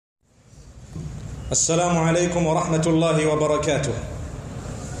السلام عليكم ورحمة الله وبركاته.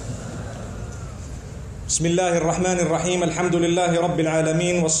 بسم الله الرحمن الرحيم. الحمد لله رب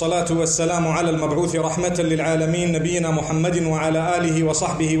العالمين، والصلاة والسلام على المبعوث رحمة للعالمين نبينا محمد وعلى آله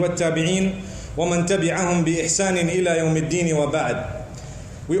وصحبه والتابعين ومن تبعهم بإحسان إلى يوم الدين وبعد.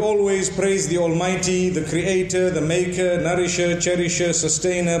 We always praise the Almighty, the Creator, the Maker, Nourisher, Cherisher,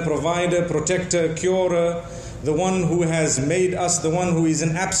 Sustainer, Provider, Protector, Curer, the one who has made us, the one who is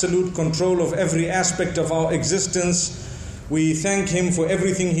in absolute control of every aspect of our existence. We thank Him for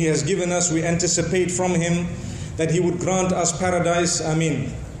everything He has given us. We anticipate from Him that He would grant us paradise.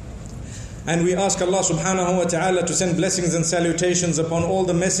 Ameen. And we ask Allah subhanahu wa ta'ala to send blessings and salutations upon all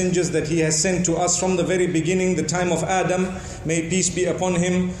the messengers that He has sent to us from the very beginning, the time of Adam, may peace be upon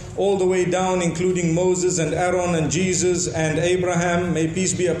him, all the way down, including Moses and Aaron and Jesus and Abraham, may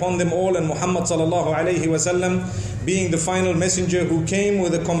peace be upon them all, and Muhammad sallallahu alayhi wa sallam being the final messenger who came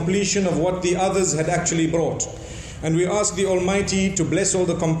with the completion of what the others had actually brought. And we ask the Almighty to bless all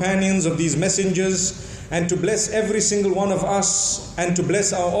the companions of these messengers, and to bless every single one of us, and to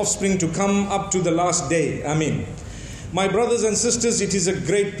bless our offspring to come up to the last day. Ameen. My brothers and sisters, it is a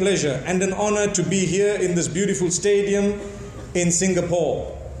great pleasure and an honor to be here in this beautiful stadium in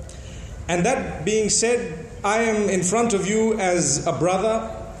Singapore. And that being said, I am in front of you as a brother,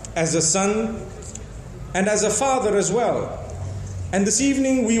 as a son, and as a father as well. And this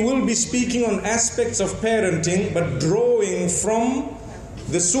evening we will be speaking on aspects of parenting, but drawing from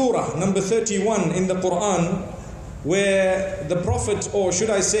the surah number 31 in the Quran, where the Prophet, or should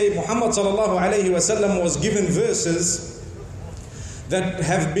I say Muhammad sallallahu alayhi wa sallam, was given verses that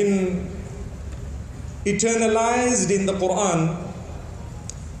have been eternalized in the Quran,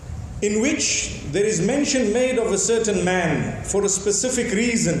 in which there is mention made of a certain man for a specific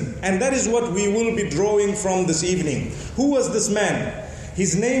reason, and that is what we will be drawing from this evening. Who was this man?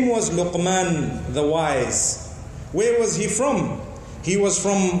 His name was Lukman the wise. Where was he from? He was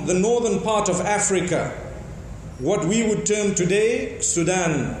from the northern part of Africa, what we would term today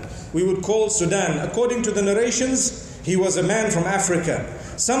Sudan. We would call Sudan. According to the narrations, he was a man from Africa.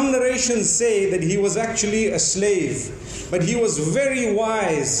 Some narrations say that he was actually a slave, but he was very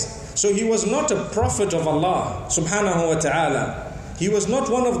wise. So he was not a prophet of Allah subhanahu wa ta'ala. He was not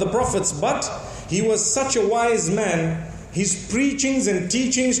one of the prophets, but he was such a wise man. His preachings and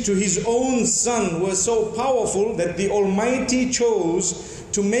teachings to his own son were so powerful that the Almighty chose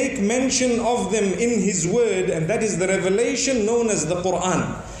to make mention of them in His word, and that is the revelation known as the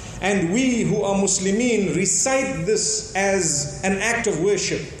Quran. And we who are Muslimin recite this as an act of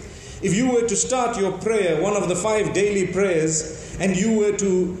worship. If you were to start your prayer, one of the 5 daily prayers, and you were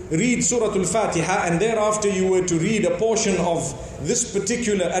to read Surah Al-Fatiha, and thereafter you were to read a portion of this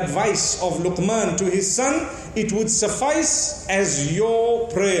particular advice of Lukman to his son, it would suffice as your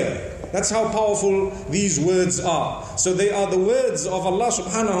prayer. That's how powerful these words are. So they are the words of Allah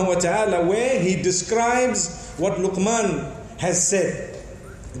subhanahu wa ta'ala, where He describes what Lukman has said,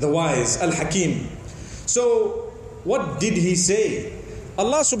 the wise, Al-Hakim. So what did he say?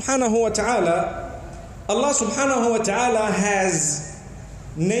 Allah subhanahu wa ta'ala has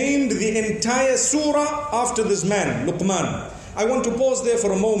named the entire surah after this man, Lukman. I want to pause there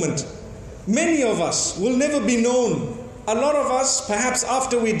for a moment. Many of us will never be known. A lot of us, perhaps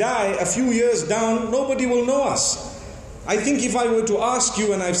after we die, a few years down, nobody will know us. I think if I were to ask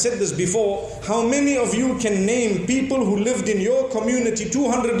you, and I've said this before, how many of you can name people who lived in your community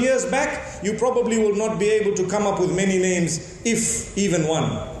 200 years back, you probably will not be able to come up with many names, if even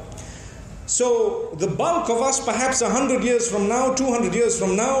one. So the bulk of us, perhaps 100 years from now, 200 years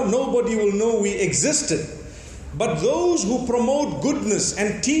from now, nobody will know we existed. But those who promote goodness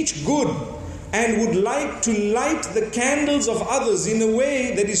and teach good and would like to light the candles of others in a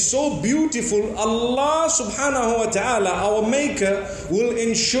way that is so beautiful, Allah subhanahu wa ta'ala, our Maker, will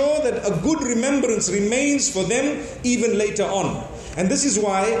ensure that a good remembrance remains for them even later on. And this is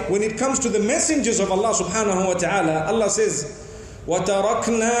why when it comes to the messengers of Allah subhanahu wa ta'ala, Allah says,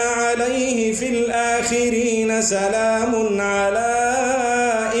 وَتَرَكْنَا عَلَيْهِ فِي الْآخِرِينَ سَلَامٌ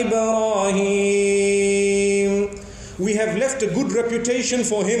عَلَىٰ إِبْرَاهِيمَ. We have left a good reputation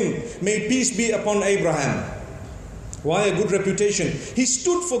for him. May peace be upon Abraham. Why a good reputation? He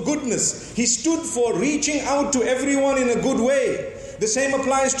stood for goodness. He stood for reaching out to everyone in a good way. The same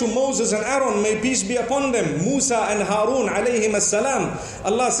applies to Moses and Aaron. May peace be upon them. Musa and Harun alayhim as-salam.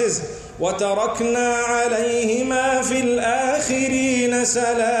 Allah says, وَتَرَكْنَا عَلَيْهِمَا فِي الْآخِرِينَ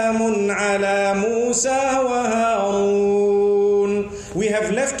سَلَامٌ عَلَى مُوسَى وَهَارُونَ. We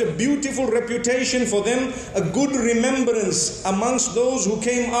have left a beautiful reputation for them, a good remembrance amongst those who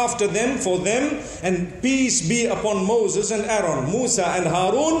came after them for them, and peace be upon Moses and Aaron, Musa and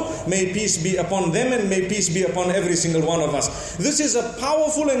Harun. May peace be upon them and may peace be upon every single one of us. This is a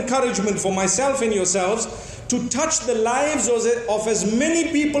powerful encouragement for myself and yourselves to touch the lives of as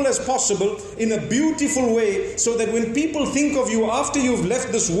many people as possible in a beautiful way, so that when people think of you after you've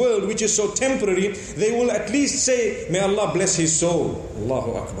left this world, which is so temporary, they will at least say, may Allah bless his soul.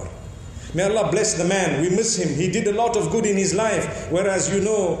 Allahu Akbar. May Allah bless the man. We miss him. He did a lot of good in his life. Whereas you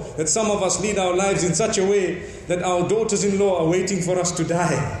know that some of us lead our lives in such a way that our daughters-in-law are waiting for us to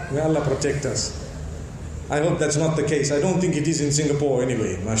die. May Allah protect us. I hope that's not the case. I don't think it is in Singapore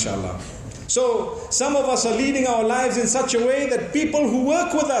anyway, mashallah. So some of us are leading our lives in such a way that people who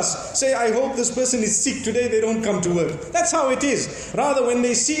work with us say, I hope this person is sick today, they don't come to work. That's how it is. Rather, when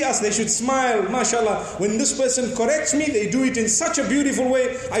they see us, they should smile, mashallah. When this person corrects me, they do it in such a beautiful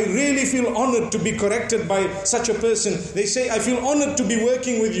way. I really feel honored to be corrected by such a person. They say, I feel honored to be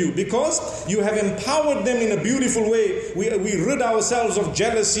working with you because you have empowered them in a beautiful way. We rid ourselves of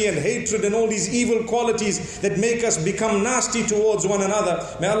jealousy and hatred and all these evil qualities that make us become nasty towards one another.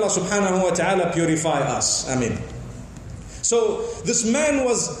 May Allah subhanahu wa ta'ala purify us. Amen. So this man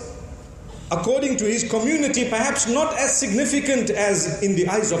was, according to his community, perhaps not as significant as in the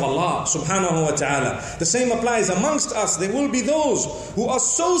eyes of Allah subhanahu wa ta'ala. The same applies amongst us. There will be those who are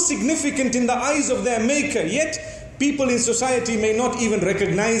so significant in the eyes of their maker, yet people in society may not even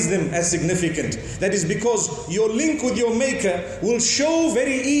recognize them as significant. That is because your link with your maker will show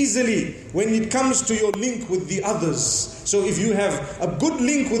very easily when it comes to your link with the others. So if you have a good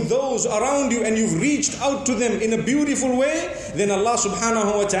link with those around you and you've reached out to them in a beautiful way, then Allah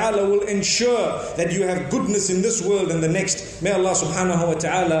subhanahu wa ta'ala will ensure that you have goodness in this world and the next. May Allah subhanahu wa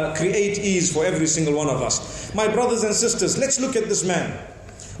ta'ala create ease for every single one of us. My brothers and sisters, let's look at this man.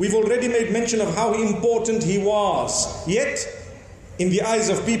 We've already made mention of how important he was. Yet, in the eyes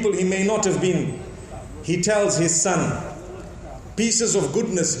of people, he may not have been. He tells his son pieces of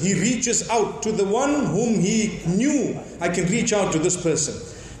goodness. He reaches out to the one whom he knew, I can reach out to this person.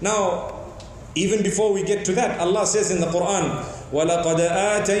 Now, even before we get to that, Allah says in the Quran, وَلَقَدْ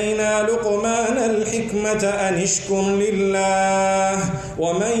آتَيْنَا لُقْمَانَ الْحِكْمَةَ أَنِ اشْكُرْ لِلَّهِ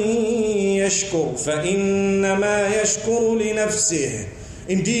وَمَنْ يَشْكُرْ فَإِنَّمَا يَشْكُرُ لِنَفْسِهِ.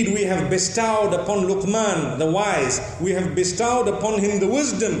 Indeed, we have bestowed upon Lukman, the wise, we have bestowed upon him the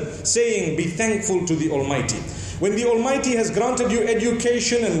wisdom, saying, be thankful to the Almighty. When the Almighty has granted you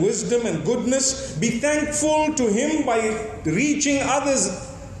education and wisdom and goodness, be thankful to him by reaching others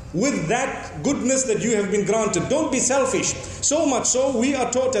with that goodness that you have been granted. Don't be selfish. So much so, we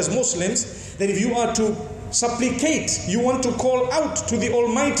are taught as Muslims that if you are to supplicate, you want to call out to the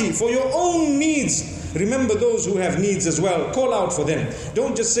Almighty for your own needs. Remember those who have needs as well. Call out for them.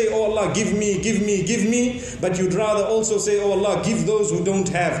 Don't just say, oh Allah, give me, give me, give me. But you'd rather also say, oh Allah, give those who don't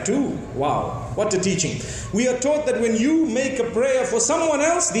have too. Wow, what a teaching. We are taught that when you make a prayer for someone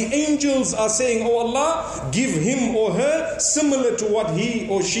else, the angels are saying, oh Allah, give him or her similar to what he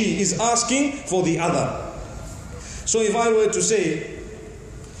or she is asking for the other. So if I were to say,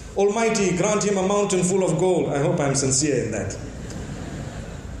 Almighty, grant him a mountain full of gold. I hope I'm sincere in that.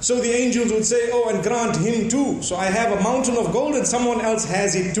 So the angels would say, oh, and grant him too. So I have a mountain of gold and someone else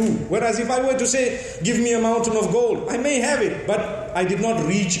has it too. Whereas if I were to say, give me a mountain of gold, I may have it, but I did not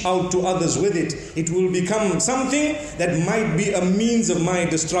reach out to others with it. It will become something that might be a means of my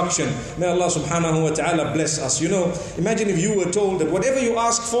destruction. May Allah subhanahu wa ta'ala bless us. You know, imagine if you were told that whatever you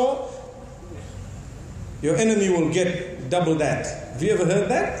ask for, your enemy will get double that. Have you ever heard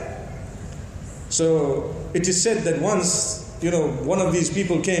that? So it is said that once, you know, one of these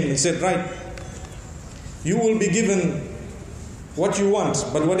people came and said, right, you will be given what you want,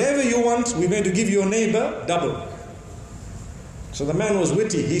 but whatever you want, we're going to give your neighbor double. So the man was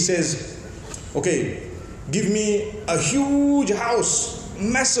witty. He says, okay, give me a huge house,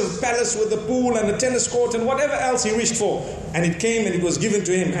 massive palace with a pool and a tennis court and whatever else he wished for. And it came and it was given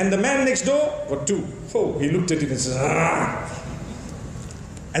to him. And the man next door got two. Oh, he looked at it and said, ah.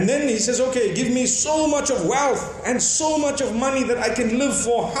 And then he says, okay, give me so much of wealth and so much of money that I can live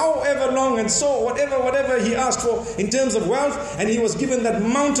for however long, and so whatever he asked for in terms of wealth. And he was given that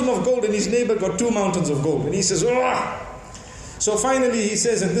mountain of gold, and his neighbor got 2 mountains of gold. And he says, oh. So finally he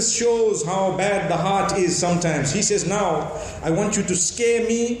says, and this shows how bad the heart is sometimes. He says, now I want you to scare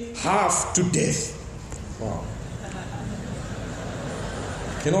me half to death. Wow.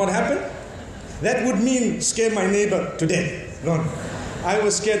 You know what happened? That would mean scare my neighbor to death. Gone. I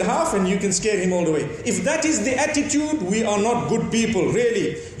was scared half and you can scare him all the way. If that is the attitude, we are not good people,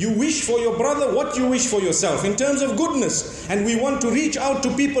 really. You wish for your brother what you wish for yourself in terms of goodness. And we want to reach out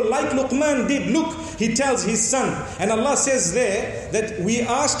to people like Lukman did. Look, he tells his son. And Allah says there that we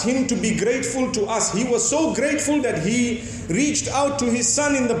asked him to be grateful to us. He was so grateful that he reached out to his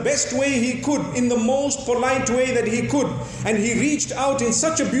son in the best way he could, in the most polite way that he could. And he reached out in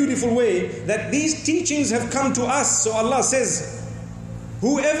such a beautiful way that these teachings have come to us. So Allah says,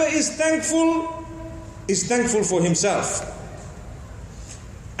 whoever is thankful for himself.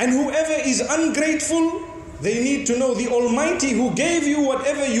 And whoever is ungrateful, they need to know the Almighty who gave you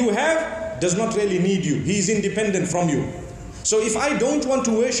whatever you have does not really need you. He is independent from you. So if I don't want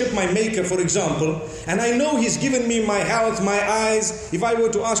to worship my Maker, for example, and I know He's given me my health, my eyes, if I were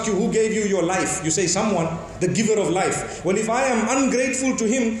to ask you, who gave you your life? You say, someone, the giver of life. Well, if I am ungrateful to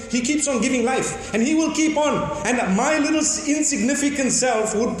Him, He keeps on giving life, and He will keep on. And my little insignificant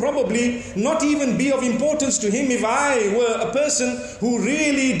self would probably not even be of importance to Him if I were a person who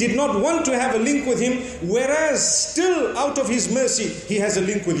really did not want to have a link with Him, whereas still out of His mercy, He has a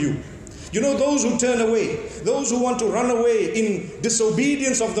link with you. You know, those who turn away, those who want to run away in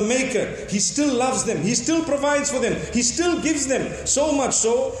disobedience of the Maker, He still loves them, He still provides for them, He still gives them. So much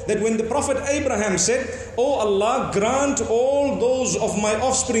so that when the Prophet Abraham said, "Oh Allah, grant all those of my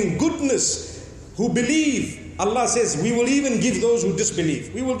offspring goodness who believe," Allah says, we will even give those who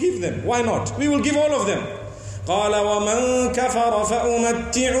disbelieve. We will give them. Why not? We will give all of them. قَالَ وَمَنْ كَفَرَ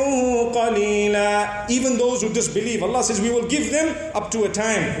فَأُمَتِّعُهُ قَلِيلًا. Even those who disbelieve, Allah says we will give them up to a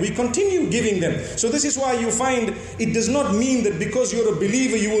time. We continue giving them. So this is why you find it does not mean that because you're a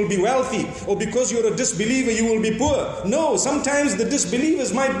believer you will be wealthy, or because you're a disbeliever you will be poor. No, sometimes the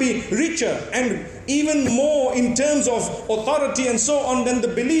disbelievers might be richer and even more in terms of authority and so on than the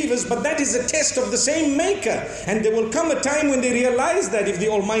believers, but that is a test of the same Maker. And there will come a time when they realize that, if the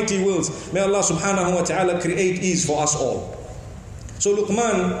Almighty wills. May Allah subhanahu wa ta'ala create ease for us all. So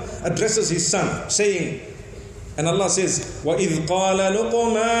Lukman addresses his son saying, and Allah says, وَإِذْ قَالَ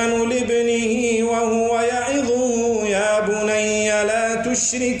لُقْمَانُ لِابْنِهِ وَهُوَ يَعِظُهُ يَا بُنَيَّ لَا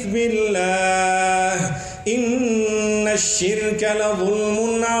تُشْرِكْ بِاللَّهِ إِنَّ الشِّرْكَ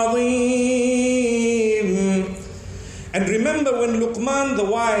لَظُلْمٌ عَظِيمٌ. And remember when Lukman the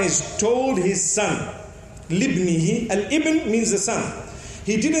wise told his son, libnihi, al-ibn means the son.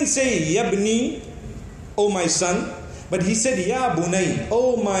 He didn't say, yabni, oh my son, but he said, ya bunay,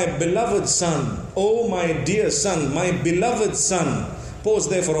 oh my beloved son, oh my dear son, my beloved son. Pause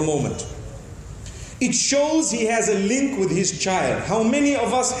there for a moment. It shows he has a link with his child. How many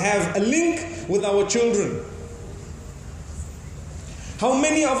of us have a link with our children? How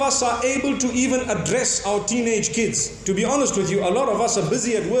many of us are able to even address our teenage kids? To be honest with you, a lot of us are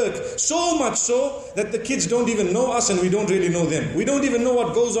busy at work, so much so that the kids don't even know us and we don't really know them. We don't even know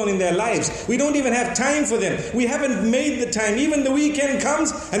what goes on in their lives. We don't even have time for them. We haven't made the time. Even the weekend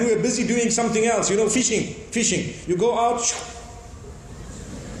comes and we're busy doing something else. You know, fishing. You go out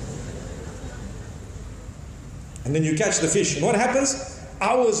and then you catch the fish. And what happens?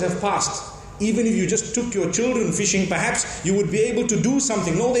 Hours have passed. Even if you just took your children fishing, perhaps you would be able to do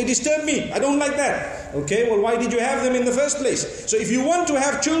something. No, they disturb me. I don't like that. Okay, well, why did you have them in the first place? So if you want to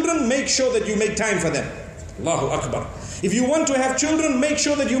have children, make sure that you make time for them. Allahu Akbar. If you want to have children, make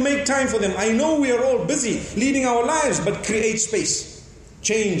sure that you make time for them. I know we are all busy leading our lives, but create space.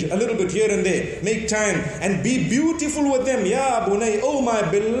 Change a little bit here and there. Make time and be beautiful with them. Ya bunay, oh my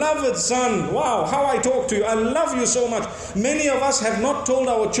beloved son. Wow, how I talk to you. I love you so much. Many of us have not told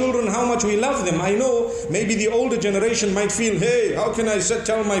our children how much we love them. I know maybe the older generation might feel, hey, how can I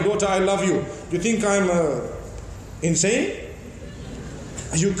tell my daughter I love you? Do you think I'm insane?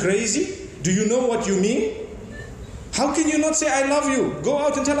 Are you crazy? Do you know what you mean? How can you not say I love you? Go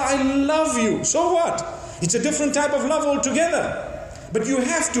out and tell her I love you. So what? It's a different type of love altogether. But you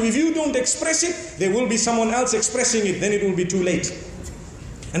have to. If you don't express it, there will be someone else expressing it. Then it will be too late.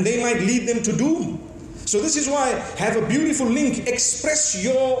 And they might lead them to doom. So this is why have a beautiful link. Express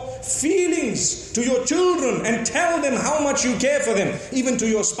your feelings to your children and tell them how much you care for them. Even to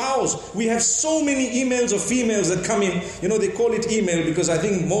your spouse. We have so many emails of females that come in. You know, they call it email because I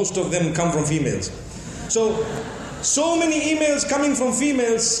think most of them come from females. So many emails coming from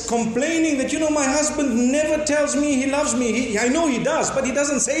females complaining that, you know, my husband never tells me he loves me. I know he does, but he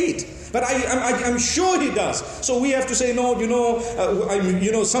doesn't say it. But I'm sure he does. So we have to say, no,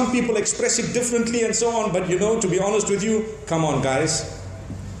 some people express it differently and so on. But, to be honest with you, come on, guys.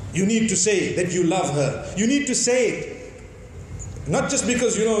 You need to say that you love her. You need to say it. Not just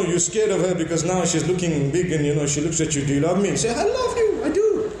because, you're scared of her because now she's looking big and, she looks at you. Do you love me? Say, I love you. I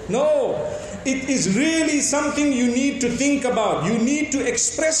do. No. It is really something you need to think about. You need to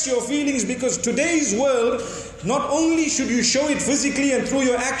express your feelings, because today's world, not only should you show it physically and through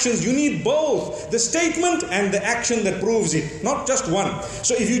your actions, you need both the statement and the action that proves it, not just one.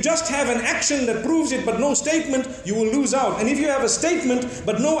 So if you just have an action that proves it but no statement, you will lose out. And if you have a statement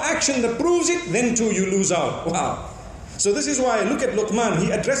but no action that proves it, then too you lose out. Wow. So this is why, look at Lukman,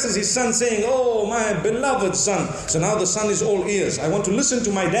 he addresses his son saying, oh my beloved son. So now the son is all ears. I want to listen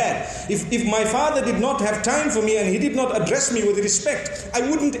to my dad. If my father did not have time for me and he did not address me with respect, I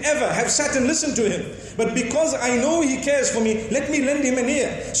wouldn't ever have sat and listened to him. But because I know he cares for me, let me lend him an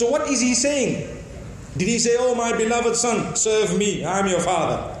ear. So what is he saying? Did he say, oh my beloved son, serve me, I'm your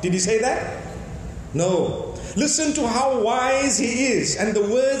father? Did he say that? No. Listen to how wise he is and the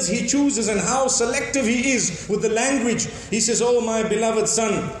words he chooses and how selective he is with the language. He says, oh my beloved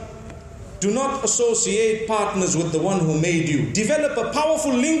son, do not associate partners with the one who made you. Develop a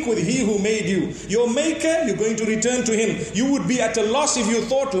powerful link with he who made you. Your maker, you're going to return to him. You would be at a loss if you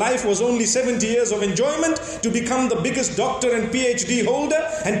thought life was only 70 years of enjoyment, to become the biggest doctor and PhD holder,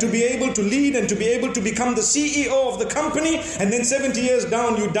 and to be able to lead and to be able to become the CEO of the company, and then 70 years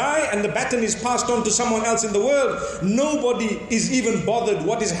down you die and the baton is passed on to someone else in the world. Nobody is even bothered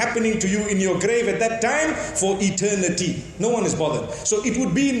what is happening to you in your grave at that time for eternity. No one is bothered. So it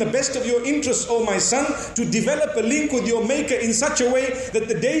would be in the best of your interest, oh my son, to develop a link with your maker in such a way that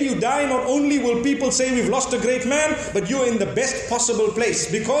the day you die, not only will people say we've lost a great man, but you're in the best possible place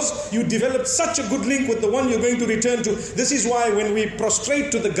because you developed such a good link with the one you're going to return to. This is why when we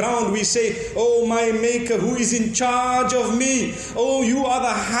prostrate to the ground, we say, oh my maker who is in charge of me, oh you are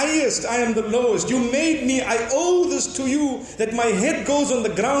the highest, I am the lowest, you made me, I owe this to you, that my head goes on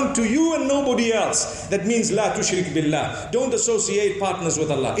the ground to you and nobody else. That means la tushrik billah. Don't associate partners with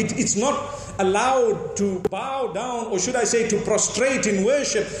Allah. It's not allowed to bow down, or should I say to prostrate in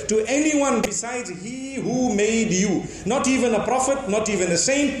worship to anyone besides he who made you. Not even a prophet, not even a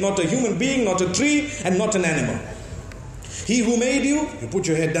saint, not a human being, not a tree, and not an animal. He who made you, you put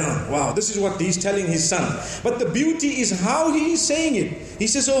your head down. Wow, this is what he's telling his son. But the beauty is how he is saying it. He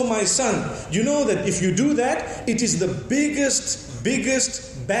says, oh my son, you know that if you do that, it is the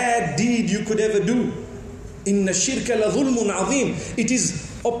biggest bad deed you could ever do. Inna shirka la dhulmun azim. It is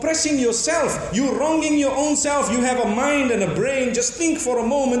oppressing yourself. You're wronging your own self. You have a mind and a brain. Just think for a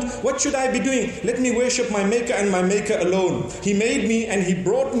moment, what should I be doing? Let me worship my maker and my maker alone. He made me and he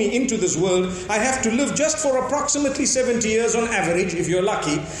brought me into this world. I have to live just for approximately 70 years on average, if you're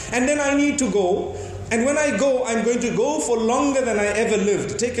lucky. And then I need to go. And when I go, I'm going to go for longer than I ever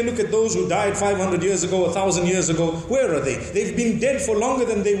lived. Take a look at those who died 500 years ago, 1,000 years ago. Where are they? They've been dead for longer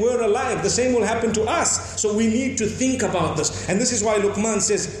than they were alive. The same will happen to us. So we need to think about this. And this is why Lukman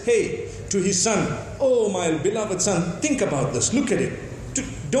says, hey, to his son, oh my beloved son, think about this. Look at it.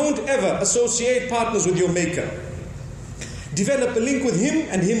 Don't ever associate partners with your maker. Develop a link with him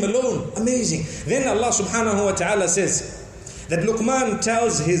and him alone. Amazing. Then Allah subhanahu wa ta'ala says that Lukman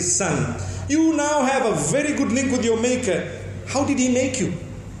tells his son, you now have a very good link with your maker. How did he make you?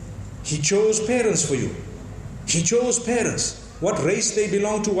 He chose parents for you. He chose parents. What race they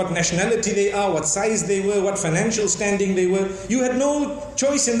belong to, what nationality they are, what size they were, what financial standing they were. You had no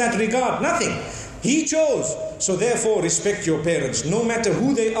choice in that regard, nothing. He chose. So therefore respect your parents. No matter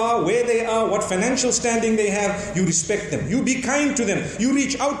who they are, where they are, what financial standing they have, you respect them. You be kind to them. You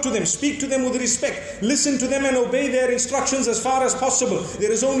reach out to them. Speak to them with respect. Listen to them and obey their instructions as far as possible.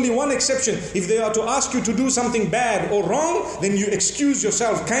 There is only one exception. If they are to ask you to do something bad or wrong, then you excuse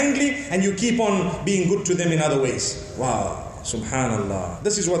yourself kindly and you keep on being good to them in other ways. Wow. Subhanallah.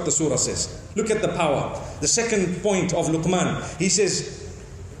 This is what the surah says. Look at the power. The second point of Lukman. He says,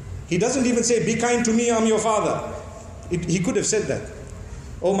 he doesn't even say, be kind to me, I'm your father. He could have said that.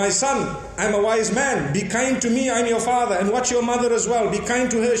 Oh my son, I'm a wise man. Be kind to me, I'm your father. And watch your mother as well. Be kind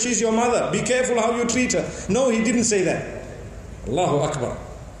to her, she's your mother. Be careful how you treat her. No, he didn't say that. Allahu Akbar.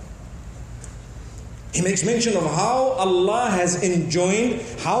 He makes mention of how Allah has enjoined,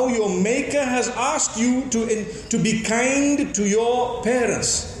 how your maker has asked you to be kind to your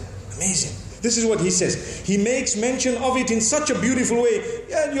parents. Amazing. This is what he says. He makes mention of it in such a beautiful way.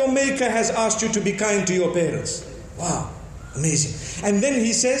 Yeah, your maker has asked you to be kind to your parents. Wow, amazing. And then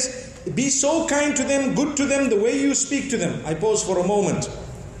he says, be so kind to them, good to them, the way you speak to them. I pause for a moment.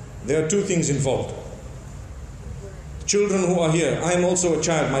 There are two things involved. Children who are here, I am also a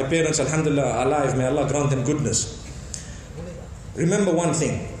child. My parents, alhamdulillah, are alive. May Allah grant them goodness. Remember one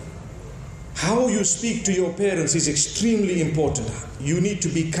thing. How you speak to your parents is extremely important. You need to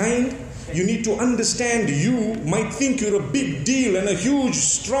be kind You need to understand you might think you're a big deal and a huge,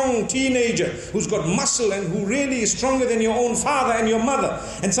 strong teenager who's got muscle and who really is stronger than your own father and your mother.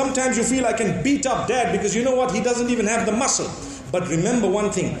 And sometimes you feel I can beat up dad because you know what? He doesn't even have the muscle. But remember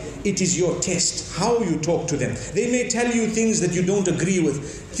one thing, it is your test, how you talk to them. They may tell you things that you don't agree with.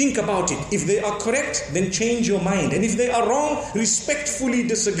 Think about it. If they are correct, then change your mind. And if they are wrong, respectfully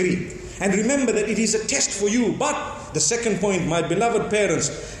disagree. And remember that it is a test for you. But the second point, my beloved parents,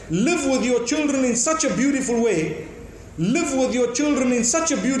 live with your children in such a beautiful way. Live with your children in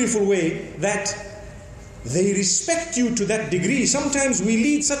such a beautiful way that they respect you to that degree. Sometimes we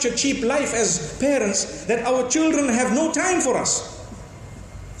lead such a cheap life as parents that our children have no time for us.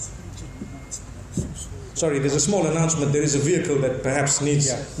 Sorry, there's a small announcement. There is a vehicle that perhaps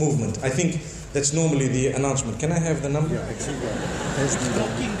needs movement. I think that's normally the announcement. Can I have the number?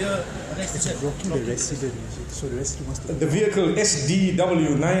 The vehicle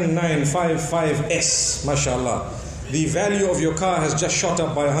SDW9955S, mashallah. The value of your car has just shot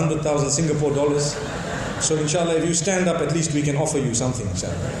up by 100,000 Singapore dollars. So inshallah, if you stand up, at least we can offer you something,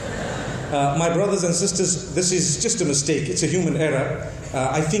 inshallah. My brothers and sisters, this is just a mistake. It's a human error.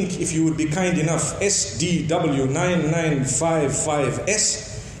 I think if you would be kind enough, SDW9955S,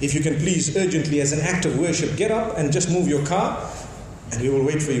 if you can please urgently as an act of worship, get up and just move your car and we will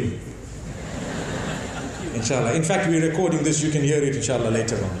wait for you. Inshallah. In fact, we're recording this. You can hear it, inshallah,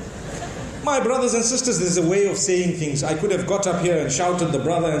 later on. My brothers and sisters, there's a way of saying things. I could have got up here and shouted the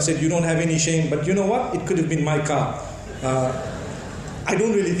brother and said, you don't have any shame. But you know what? It could have been my car. I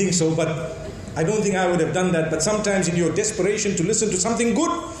don't really think so, but I don't think I would have done that. But sometimes in your desperation to listen to something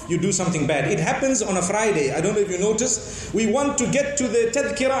good, you do something bad. It happens on a Friday. I don't know if you noticed. We want to get to the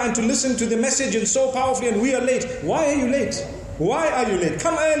tadhkirah and to listen to the message and so powerfully, and we are late. Why are you late? Why are you late?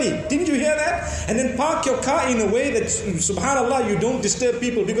 Come early. Didn't you hear that? And then park your car in a way that, subhanallah, you don't disturb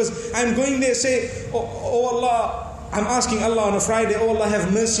people. Because I'm going there, say, oh Allah, I'm asking Allah on a Friday, oh Allah,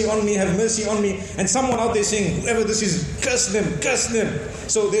 have mercy on me, have mercy on me. And someone out there saying, whoever this is, curse them, curse them.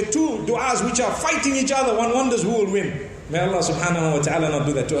 So there are two du'as which are fighting each other. One wonders who will win. May Allah subhanahu wa ta'ala not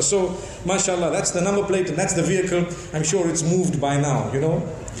do that to us. So, mashallah, that's the number plate and that's the vehicle. I'm sure it's moved by now, you know.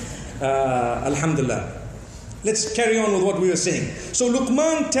 Alhamdulillah. Let's carry on with what we were saying. So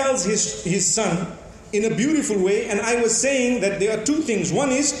Lukman tells his son in a beautiful way, and I was saying that there are two things. One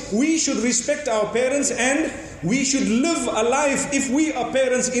is, we should respect our parents and we should live a life, if we are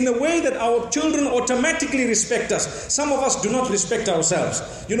parents, in a way that our children automatically respect us. Some of us do not respect ourselves.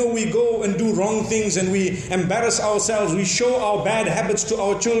 You know, we go and do wrong things and we embarrass ourselves. We show our bad habits to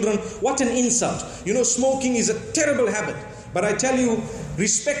our children. What an insult. You know, smoking is a terrible habit. But I tell you,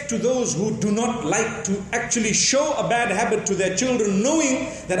 respect to those who do not like to actually show a bad habit to their children, knowing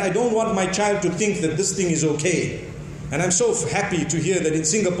that I don't want my child to think that this thing is okay. And I'm so happy to hear that in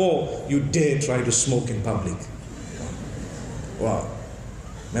Singapore, you dare try to smoke in public. Wow.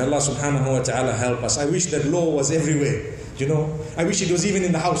 May Allah subhanahu wa ta'ala help us. I wish that law was everywhere. You know, I wish it was even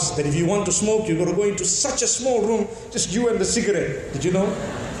in the house, that if you want to smoke, you've got to go into such a small room, just you and the cigarette. Did you know?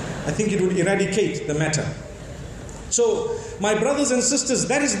 I think it would eradicate the matter. So, my brothers and sisters,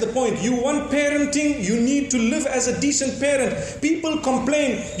 that is the point. You want parenting, you need to live as a decent parent. People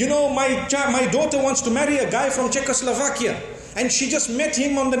complain, you know, my daughter wants to marry a guy from Czechoslovakia. And she just met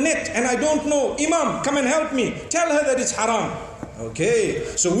him on the net and I don't know. Imam, come and help me. Tell her that it's haram. Okay,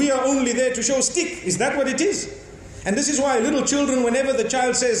 so we are only there to show stick. Is that what it is? And this is why little children, whenever the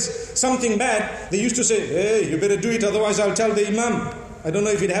child says something bad, they used to say, hey, you better do it, otherwise I'll tell the Imam. I don't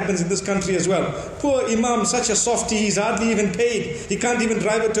know if it happens in this country as well. Poor Imam, such a softie, he's hardly even paid. He can't even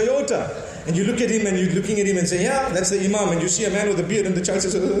drive a Toyota. And you look at him and you're looking at him and say, yeah, that's the Imam. And you see a man with a beard and the child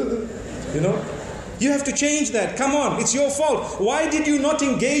says, you know. You have to change that. Come on, it's your fault. Why did you not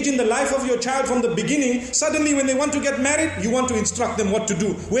engage in the life of your child from the beginning? Suddenly when they want to get married, you want to instruct them what to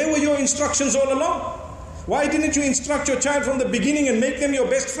do. Where were your instructions all along? Why didn't you instruct your child from the beginning and make them your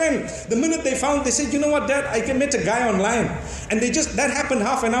best friend? The minute they found, they said, you know what, Dad, I met a guy online. And that happened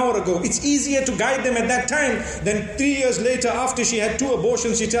half an hour ago. It's easier to guide them at that time than 3 years later after she had 2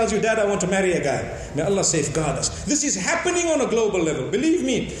 abortions, she tells you, Dad, I want to marry a guy. May Allah safeguard us. This is happening on a global level. Believe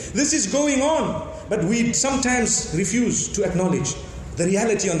me, this is going on. But we sometimes refuse to acknowledge the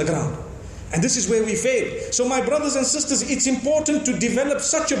reality on the ground. And this is where we fail. So my brothers and sisters, it's important to develop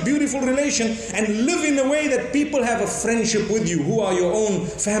such a beautiful relation and live in a way that people have a friendship with you who are your own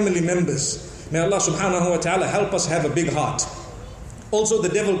family members. May Allah subhanahu wa ta'ala help us have a big heart. Also, the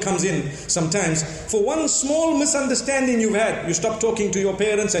devil comes in sometimes. For one small misunderstanding you've had, you stop talking to your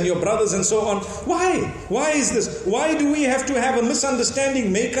parents and your brothers and so on. Why? Why is this? Why do we have to have a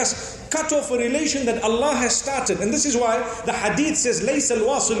misunderstanding make us cut off a relation that Allah has started. And this is why the hadith says, لَيْسَ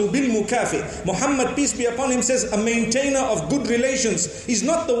الْوَاصِلُ بِالْمُكَافِئ. Muhammad, peace be upon him, says a maintainer of good relations is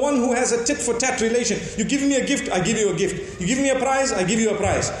not the one who has a tit-for-tat relation. You give me a gift, I give you a gift. You give me a prize, I give you a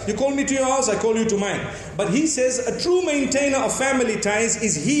prize. You call me to your house, I call you to mine. But he says a true maintainer of family ties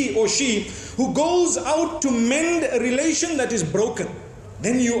is he or she who goes out to mend a relation that is broken.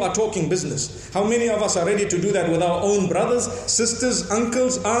 Then you are talking business. How many of us are ready to do that with our own brothers, sisters,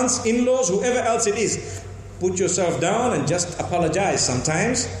 uncles, aunts, in-laws, whoever else it is? Put yourself down and just apologize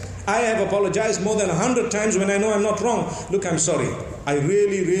sometimes. I have apologized more than 100 times when I know I'm not wrong. Look, I'm sorry. I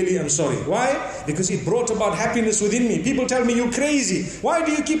really, really am sorry. Why? Because it brought about happiness within me. People tell me, you're crazy. Why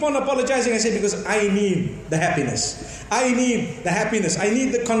do you keep on apologizing? I say, because I need the happiness. I need the happiness. I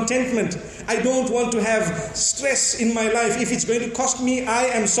need the contentment. I don't want to have stress in my life. If it's going to cost me, I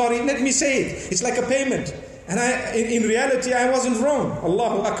am sorry. Let me say it. It's like a payment. And in reality, I wasn't wrong.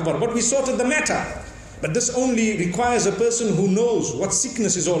 Allahu Akbar. But we sorted the matter. But this only requires a person who knows what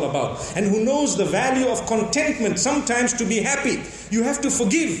sickness is all about and who knows the value of contentment, sometimes to be happy. You have to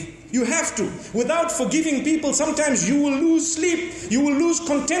forgive. You have to. Without forgiving people, sometimes you will lose sleep. You will lose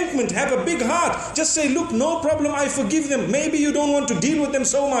contentment. Have a big heart. Just say, look, no problem, I forgive them. Maybe you don't want to deal with them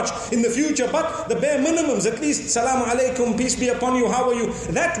so much in the future, but the bare minimums, at least, Salamu alaikum, peace be upon you, how are you?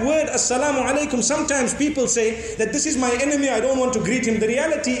 That word, Assalamu alaikum, sometimes people say that this is my enemy, I don't want to greet him. The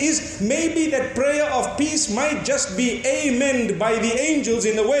reality is, maybe that prayer of peace might just be amened by the angels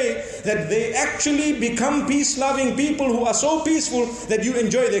in a way that they actually become peace-loving people who are so peaceful that you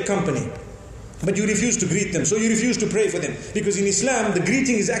enjoy their company. But you refuse to greet them, so you refuse to pray for them. Because in Islam, the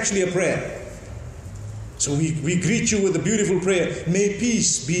greeting is actually a prayer. So we greet you with a beautiful prayer. May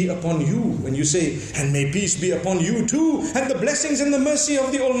peace be upon you. When you say, and may peace be upon you too, and the blessings and the mercy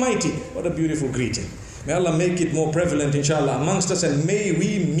of the Almighty. What a beautiful greeting. May Allah make it more prevalent, inshallah, amongst us, and may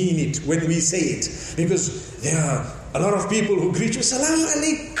we mean it when we say it. Because there are a lot of people who greet you, Salaam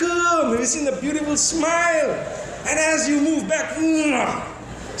alaikum. Have you seen the beautiful smile? And as you move back,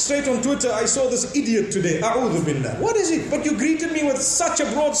 straight on Twitter, I saw this idiot today. A'udhu billah. What is it? But you greeted me with such a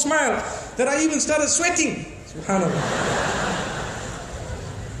broad smile that I even started sweating. Subhanallah.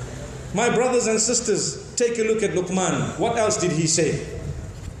 My brothers and sisters, take a look at Lukman. What else did he say?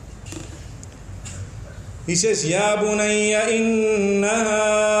 He says, Ya bunayya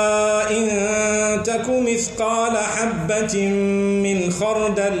innaha in taku mithqala habbatin min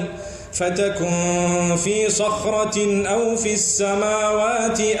khardal فتكن في صخرة أو في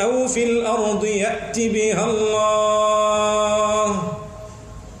السماوات أو في الأرض يأت بها الله.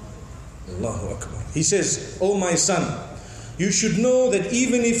 Allahu Akbar. He says, oh my son, you should know that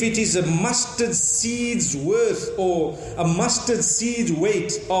even if it is a mustard seed's worth or a mustard seed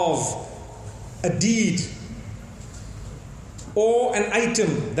weight of a deed or an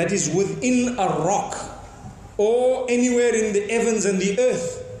item that is within a rock or anywhere in the heavens and the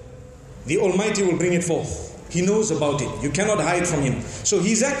earth, the Almighty will bring it forth. He knows about it. You cannot hide from Him. So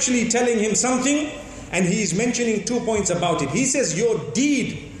He's actually telling him something, and He is mentioning 2 points about it. He says, your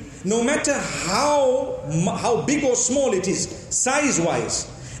deed, no matter how big or small it is, size-wise,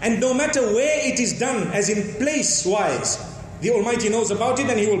 and no matter where it is done, as in place-wise, the Almighty knows about it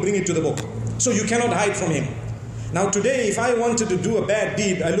and He will bring it to the book. So you cannot hide from Him. Now today, if I wanted to do a bad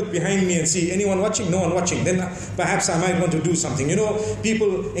deed, I look behind me and see anyone watching? No one watching. Then perhaps I might want to do something. You know,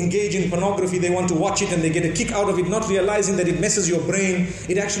 people engage in pornography, they want to watch it and they get a kick out of it, not realizing that it messes your brain.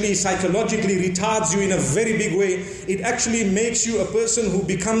 It actually psychologically retards you in a very big way. It actually makes you a person who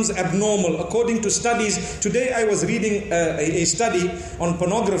becomes abnormal. According to studies, today I was reading a study on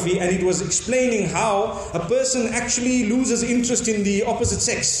pornography, and it was explaining how a person actually loses interest in the opposite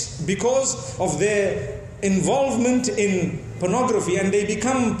sex because of their involvement in pornography, and they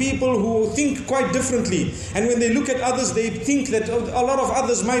become people who think quite differently. And when they look at others, they think that a lot of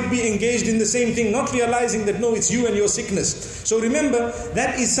others might be engaged in the same thing, not realizing that no, it's you and your sickness. So remember,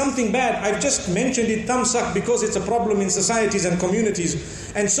 that is something bad. I've just mentioned it, tamsak, because it's a problem in societies and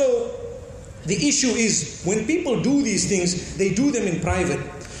communities. And so the issue is, when people do these things, they do them in private.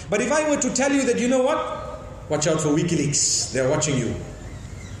 But if I were to tell you that, you know what? Watch out for WikiLeaks. They're watching you.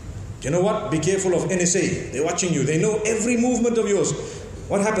 You know what? Be careful of NSA. They're watching you. They know every movement of yours.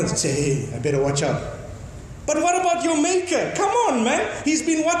 What happens? Say, hey, I better watch out. But what about your Maker? Come on, man. He's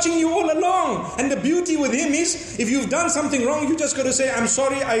been watching you all along. And the beauty with Him is, if you've done something wrong, you just got to say, I'm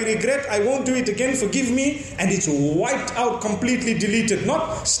sorry, I regret, I won't do it again, forgive me. And it's wiped out, completely deleted.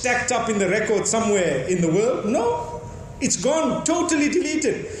 Not stacked up in the record somewhere in the world. No. It's gone, totally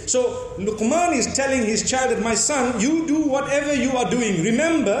deleted. So Lukman is telling his child that, my son, you do whatever you are doing.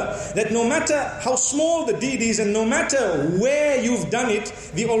 Remember that no matter how small the deed is and no matter where you've done it,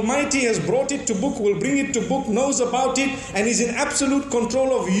 the Almighty has brought it to book, will bring it to book, knows about it, and is in absolute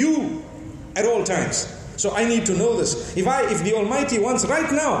control of you at all times. So I need to know this. If the Almighty wants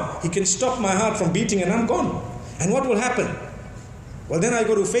right now, He can stop my heart from beating and I'm gone. And what will happen? Well, then I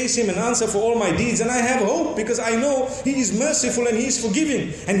go to face Him and answer for all my deeds, and I have hope because I know He is merciful and He is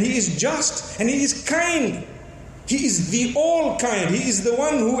forgiving and He is just and He is kind. He is the all kind. He is the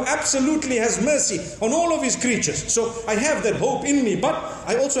one who absolutely has mercy on all of His creatures. So I have that hope in me, but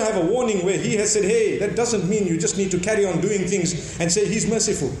I also have a warning where He has said, hey, that doesn't mean you just need to carry on doing things and say He's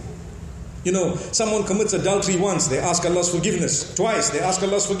merciful. You know, someone commits adultery once, they ask Allah's forgiveness. Twice, they ask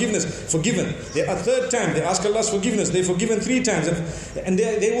Allah's forgiveness. Forgiven. A third time, they ask Allah's forgiveness. They're forgiven 3 times. And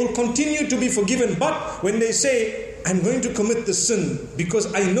they will continue to be forgiven. But when they say, I'm going to commit the sin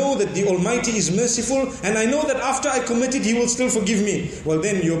because I know that the Almighty is merciful and I know that after I commit it, He will still forgive me. Well,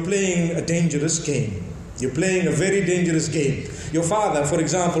 then you're playing a dangerous game. You're playing a very dangerous game. Your father, for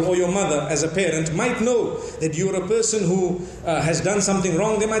example, or your mother as a parent might know that you're a person who has done something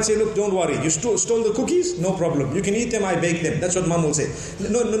wrong. They might say, look, don't worry. You stole the cookies? No problem. You can eat them, I bake them. That's what mom will say.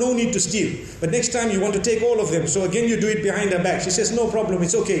 No need to steal. But next time you want to take all of them. So again you do it behind her back. She says, no problem,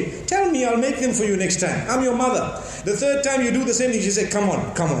 it's okay. Tell me, I'll make them for you next time. I'm your mother. The third time you do the same thing, she says, come on.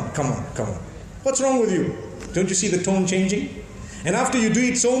 What's wrong with you? Don't you see the tone changing? And after you do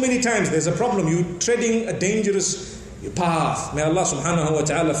it so many times, there's a problem. You're treading a dangerous path. May Allah subhanahu wa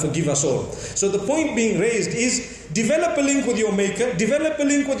ta'ala forgive us all. So the point being raised is, develop a link with your Maker, develop a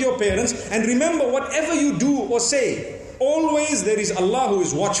link with your parents, and remember, whatever you do or say, always there is Allah who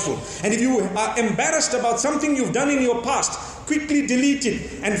is watchful. And if you are embarrassed about something you've done in your past, quickly delete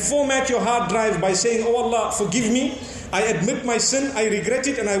it and format your hard drive by saying, oh Allah, forgive me, I admit my sin, I regret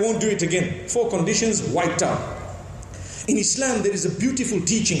it, and I won't do it again. 4 conditions wiped out. In Islam, there is a beautiful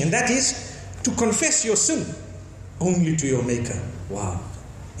teaching, and that is to confess your sin only to your Maker. Wow.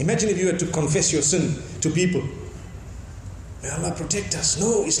 Imagine if you had to confess your sin to people. May Allah protect us.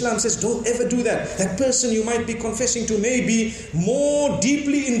 No, Islam says don't ever do that. That person you might be confessing to may be more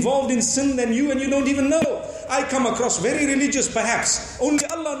deeply involved in sin than you, and you don't even know. I come across very religious perhaps. Only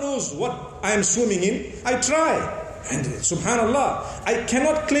Allah knows what I am swimming in. I try. And subhanallah, I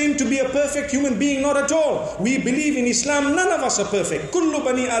cannot claim to be a perfect human being, not at all. We believe in Islam, none of us are perfect. Kullu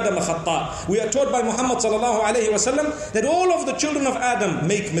bani Adam khata. We are taught by Muhammad sallallahu alayhi wasallam that all of the children of Adam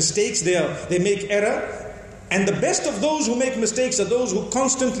make mistakes, they make error. And the best of those who make mistakes are those who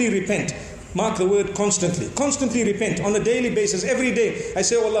constantly repent. Mark the word constantly. Constantly repent on a daily basis. Every day I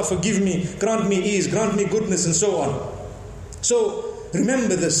say, oh Allah, forgive me, grant me ease, grant me goodness, and so on. So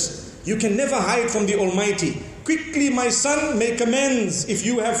remember this. You can never hide from the Almighty. Quickly, my son, make amends. If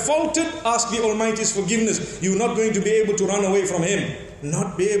you have faulted, ask the Almighty's forgiveness. You're not going to be able to run away from Him.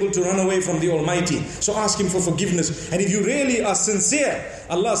 Not be able to run away from the Almighty. So ask Him for forgiveness. And if you really are sincere,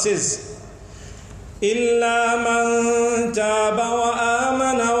 Allah says, إِلَّا مَنْ تَابَ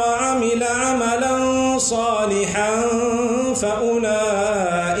وَآمَنَ وَعَمِلَ عَمَلًا صَالِحًا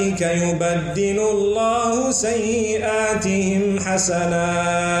فَأُولَئِكَ يُبَدِّلُ اللَّهُ سَيِّئَاتِهِمْ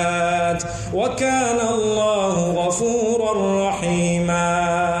حَسَنَاتٍ وَكَانَ اللَّهُ غَفُورًا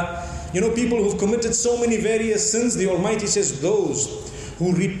رَحِيمًا. You know, people who've committed so many various sins, the Almighty says those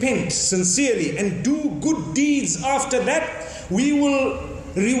who repent sincerely and do good deeds after that, we will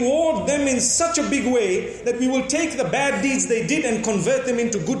reward them in such a big way that we will take the bad deeds they did and convert them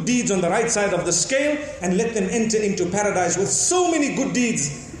into good deeds on the right side of the scale and let them enter into paradise with so many good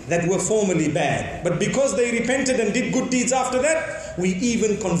deeds that were formerly bad. But because they repented and did good deeds after that, we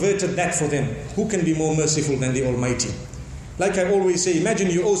even converted that for them. Who can be more merciful than the Almighty? Like I always say, imagine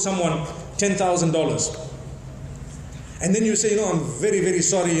you owe someone $10,000. And then you say, I'm very, very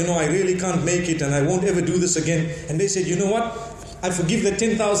sorry, I really can't make it and I won't ever do this again. And they said, you know what? I forgive the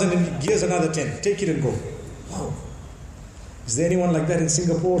 10,000 and here's another 10. Take it and go. Wow. Is there anyone like that in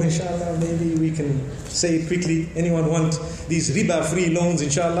Singapore, inshallah? Maybe we can say it quickly. Anyone want these riba-free loans,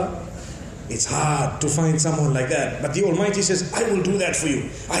 inshallah? It's hard to find someone like that. But the Almighty says, I will do that for you.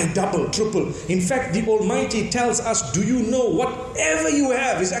 I double, triple. In fact, the Almighty tells us, do you know whatever you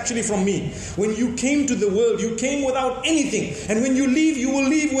have is actually from me? When you came to the world, you came without anything. And when you leave, you will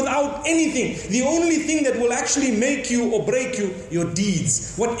leave without without anything. The only thing that will actually make you or break you, your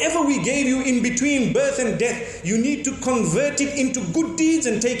deeds. Whatever we gave you in between birth and death, you need to convert it into good deeds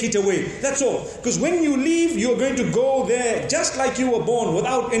and take it away. That's all. Because when you leave, you're going to go there just like you were born,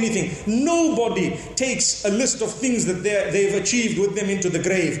 without anything. Nobody takes a list of things that they've achieved with them into the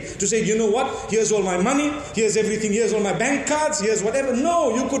grave to say, you know what, here's all my money, here's everything, here's all my bank cards, here's whatever.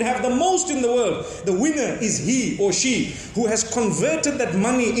 No, you could have the most in the world. The winner is he or she who has converted that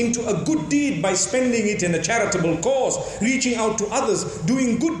money into a good deed by spending it in a charitable cause, reaching out to others,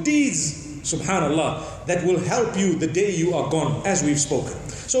 doing good deeds, subhanallah, that will help you the day you are gone, as we've spoken.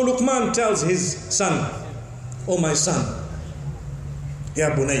 So Lukman tells his son, oh my son, Ya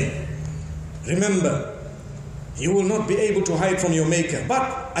Bunay, remember, you will not be able to hide from your maker.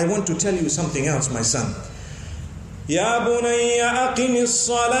 But I want to tell you something else, my son. يا بني أقم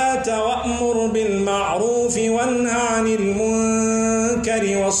الصلاة وأمر بالمعروف وانه عن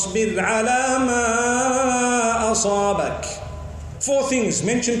المنكر واصبر على ما أصابك. 4 things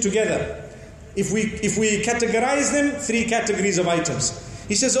mentioned together. If we categorize them, 3 categories of items.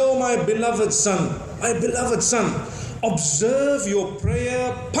 He says, oh my beloved son, observe your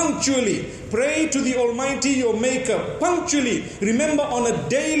prayer punctually. Pray to the Almighty, your Maker, punctually. Remember, on a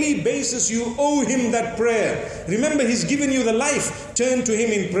daily basis, you owe Him that prayer. Remember, He's given you the life. Turn to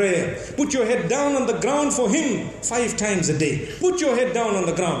Him in prayer. Put your head down on the ground for Him 5 times a day. Put your head down on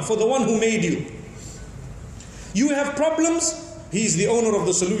the ground for the one who made you. You have problems, He is the owner of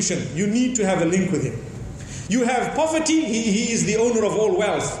the solution. You need to have a link with Him. You have poverty, He is the owner of all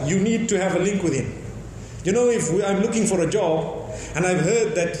wealth. You need to have a link with Him. You know, if I'm looking for a job and I've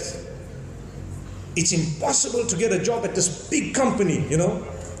heard that it's impossible to get a job at this big company, you know,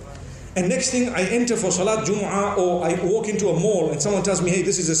 and next thing I enter for Salat Jum'ah, or I walk into a mall and someone tells me, hey,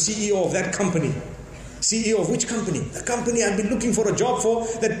 this is the CEO of that company. CEO of which company? The company I've been looking for a job for,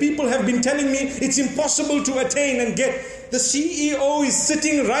 that people have been telling me it's impossible to attain and get. The CEO is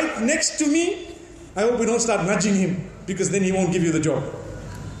sitting right next to me. I hope we don't start nudging him, because then he won't give you the job.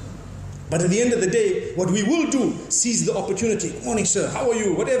 But at the end of the day, what we will do, seize the opportunity. Good morning, sir. How are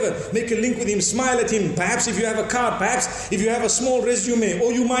you? Whatever. Make a link with him. Smile at him. Perhaps if you have a card, perhaps if you have a small resume,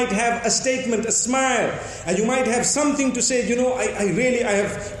 or you might have a statement, a smile, and you might have something to say, you know, I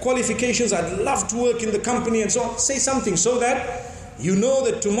have qualifications. I'd love to work in the company and so on. Say something so that you know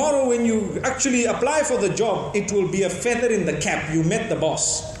that tomorrow when you actually apply for the job, it will be a feather in the cap. You met the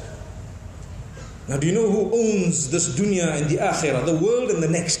boss. Now, do you know who owns this dunya and the akhirah, the world and the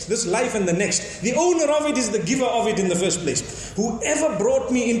next, this life and the next? The owner of it is the giver of it in the first place. Whoever brought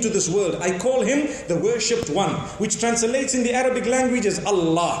me into this world, I call him the worshipped one, which translates in the Arabic language as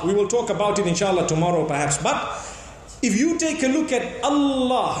Allah. We will talk about it inshallah tomorrow perhaps. But if you take a look at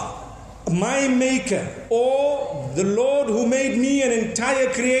Allah, my maker, or the Lord who made me an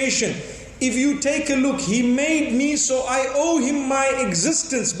entire creation, if you take a look, He made me, so I owe Him my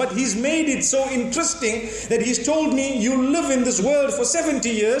existence. But He's made it so interesting that He's told me, you live in this world for 70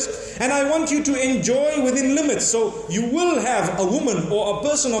 years and I want you to enjoy within limits. So you will have a woman or a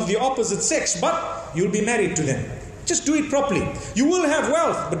person of the opposite sex, but you'll be married to them. Just do it properly. You will have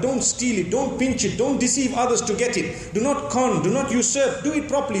wealth, but don't steal it, don't pinch it, don't deceive others to get it. Do not con, do not usurp. Do it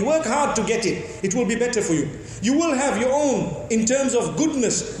properly. Work hard to get it. It will be better for you. You will have your own in terms of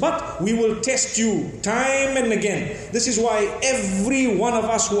goodness, but we will test you time and again. This is why every one of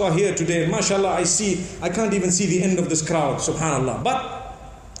us who are here today, mashallah, I can't even see the end of this crowd, subhanallah. But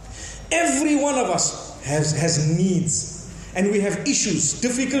every one of us has needs. And we have issues,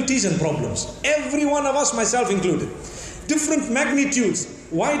 difficulties and problems. Every one of us, myself included. Different magnitudes.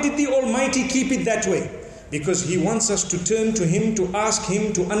 Why did the Almighty keep it that way? Because He wants us to turn to Him, to ask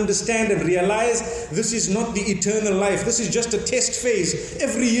Him, to understand and realize this is not the eternal life. This is just a test phase.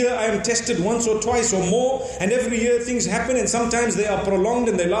 Every year I am tested once or twice or more, and every year things happen, and sometimes they are prolonged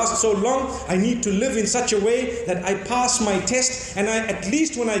and they last so long. I need to live in such a way that I pass my test, and at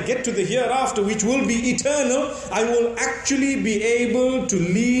least when I get to the hereafter, which will be eternal, I will actually be able to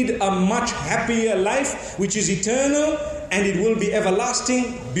lead a much happier life, which is eternal, and it will be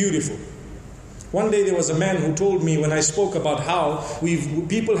everlasting, beautiful. One day there was a man who told me, when I spoke about how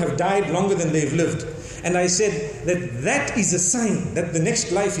people have died longer than they've lived, and I said that is a sign that the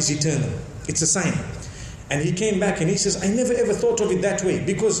next life is eternal. It's a sign. And he came back and he says, I never ever thought of it that way,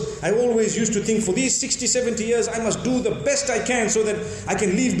 because I always used to think for these 60, 70 years I must do the best I can so that I can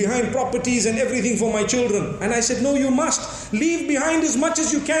leave behind properties and everything for my children. And I said, no, you must leave behind as much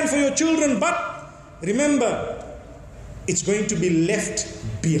as you can for your children, but remember, it's going to be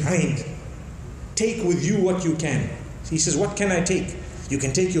left behind. Take with you what you can. He says, what can I take? You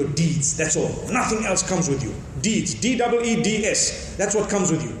can take your deeds, that's all. Nothing else comes with you. Deeds, D-E-E-D-S. That's what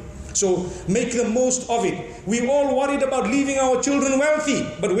comes with you. So make the most of it. We all worried about leaving our children wealthy,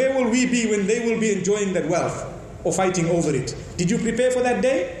 but where will we be when they will be enjoying that wealth or fighting over it? Did you prepare for that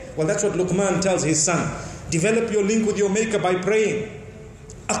day? Well, that's what Lukman tells his son. Develop your link with your Maker by praying.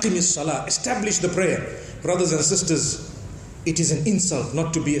 Aqimis salah, establish the prayer. Brothers and sisters, it is an insult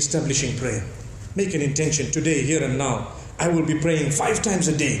not to be establishing prayer. Make an intention today, here and now. I will be praying 5 times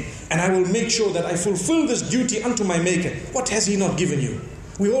a day, and I will make sure that I fulfill this duty unto my Maker. What has He not given you?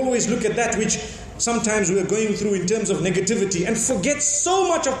 We always look at that which sometimes we are going through in terms of negativity and forget so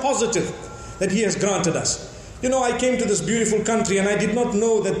much of positive that He has granted us. You know, I came to this beautiful country and I did not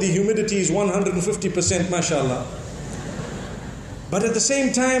know that the humidity is 150%, mashallah. But at the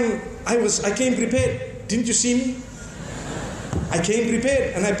same time, I came prepared. Didn't you see me? I came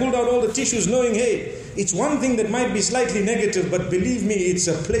prepared and I pulled out all the tissues knowing, hey, it's one thing that might be slightly negative, but believe me, it's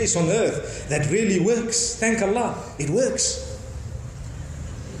a place on earth that really works. Thank Allah, it works.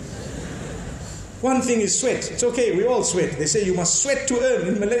 One thing is sweat. It's okay, we all sweat. They say you must sweat to earn.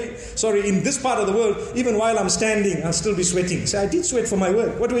 In this part of the world, even while I'm standing, I'll still be sweating. Say, I did sweat for my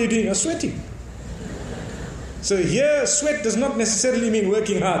work. What were you doing? I was sweating. So here, sweat does not necessarily mean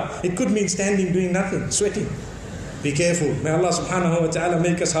working hard. It could mean standing, doing nothing, sweating. Be careful. May Allah subhanahu wa ta'ala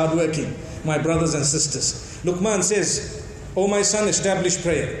make us hardworking, my brothers and sisters. Lukman says, O my son, establish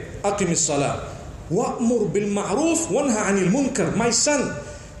prayer. Aqimis salah. Wa'mur bil ma'roof wanha anil munkar. My son,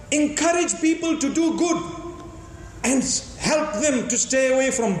 encourage people to do good and help them to stay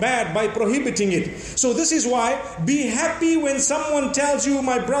away from bad by prohibiting it. So this is why, be happy when someone tells you,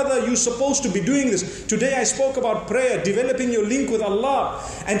 my brother, you're supposed to be doing this. Today I spoke about prayer, developing your link with Allah.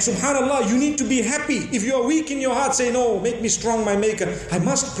 And subhanallah, you need to be happy. If you are weak in your heart, say, no, make me strong, my Maker. I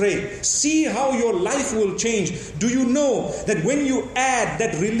must pray. See how your life will change. Do you know that when you add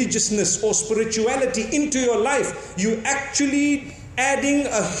that religiousness or spirituality into your life, you actually adding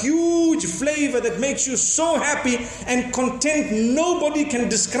a huge flavor that makes you so happy and content. Nobody can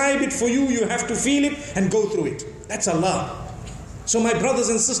describe it for you. You have to feel it and go through it. That's Allah. So my brothers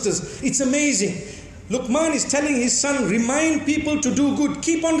and sisters, it's amazing. Lukman is telling his son, remind people to do good.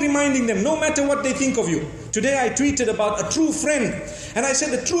 Keep on reminding them, no matter what they think of you. Today I tweeted about a true friend. And I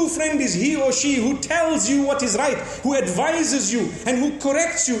said a true friend is he or she who tells you what is right, who advises you, and who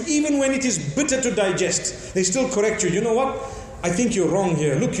corrects you even when it is bitter to digest. They still correct you. You know what? I think you're wrong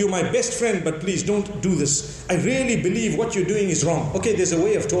here. Look, you're my best friend, but please don't do this. I really believe what you're doing is wrong. Okay, there's a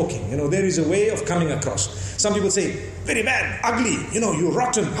way of talking. There is a way of coming across. Some people say, very bad, ugly, you're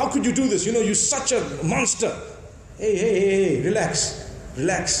rotten. How could you do this? You're such a monster. Hey, relax.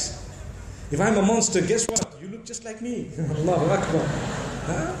 If I'm a monster, guess what? You look just like me. Allahu Akbar.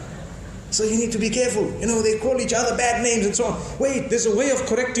 Huh? So you need to be careful. They call each other bad names and so on. Wait, there's a way of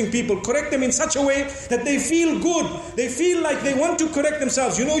correcting people. Correct them in such a way that they feel good. They feel like they want to correct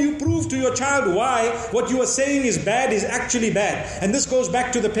themselves. You prove to your child why what you are saying is bad is actually bad. And this goes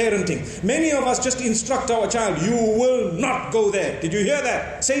back to the parenting. Many of us just instruct our child, you will not go there. Did you hear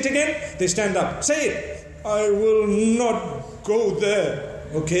that? Say it again. They stand up. Say it. I will not go there.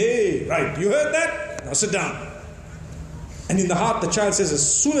 Okay, right. You heard that? Now sit down. And in the heart, the child says,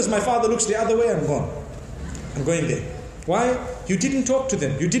 as soon as my father looks the other way, I'm gone. I'm going there. Why? You didn't talk to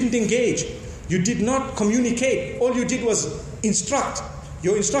them. You didn't engage. You did not communicate. All you did was instruct.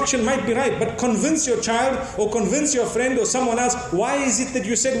 Your instruction might be right, but convince your child or convince your friend or someone else, why is it that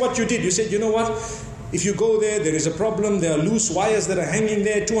you said what you did? You said, you know what? If you go there is a problem. There are loose wires that are hanging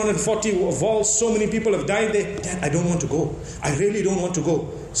there, 240 volts, so many people have died there. Dad, I don't want to go. I really don't want to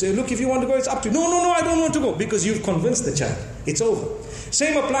go. Say, look, if you want to go, it's up to you. No, I don't want to go. Because you've convinced the child. It's over.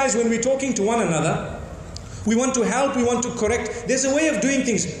 Same applies when we're talking to one another. We want to help, we want to correct. There's a way of doing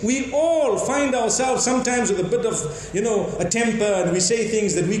things. We all find ourselves sometimes with a bit of, a temper, and we say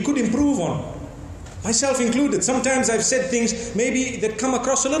things that we could improve on. Myself included. Sometimes I've said things maybe that come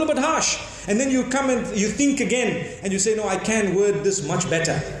across a little bit harsh. And then you come and you think again and you say, no, I can word this much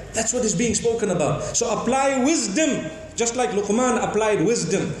better. That's what is being spoken about. So apply wisdom, just like Lukman applied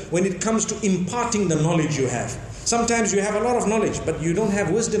wisdom when it comes to imparting the knowledge you have. Sometimes you have a lot of knowledge, but you don't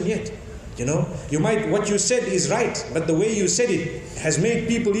have wisdom yet. What you said is right, but the way you said it has made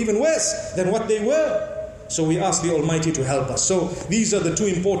people even worse than what they were. So we ask the Almighty to help us. So these are the two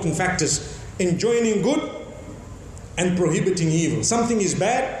important factors: enjoining good and prohibiting evil. Something is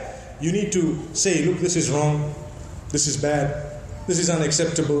bad, you need to say, look, this is wrong, this is bad, this is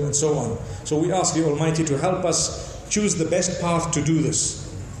unacceptable, and so on. So we ask the Almighty to help us choose the best path to do this.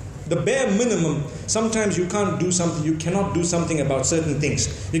 The bare minimum, sometimes you can't do something, you cannot do something about certain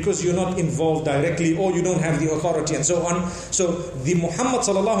things because you're not involved directly or you don't have the authority and so on. So the Muhammad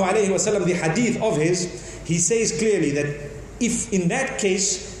sallallahu alayhi wa sallam, the hadith of his, he says clearly that if in that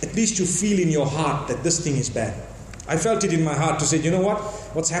case, at least you feel in your heart that this thing is bad. I felt it in my heart to say, you know what?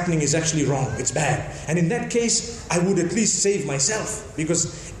 What's happening is actually wrong. It's bad. And in that case, I would at least save myself.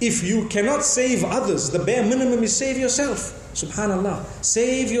 Because if you cannot save others, the bare minimum is save yourself. Subhanallah.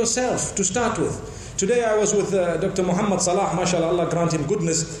 Save yourself to start with. Today I was with Dr. Muhammad Salah, mashallah, Allah grant him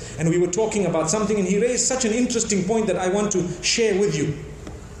goodness, and we were talking about something, and he raised such an interesting point that I want to share with you.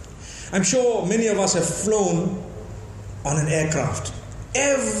 I'm sure many of us have flown on an aircraft.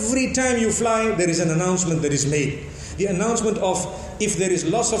 Every time you fly, there is an announcement that is made. The announcement of if there is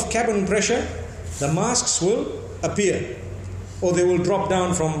loss of cabin pressure, the masks will appear, or they will drop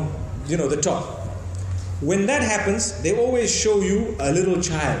down from, the top. When that happens, they always show you a little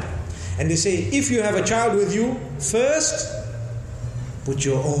child. And they say, if you have a child with you, first, put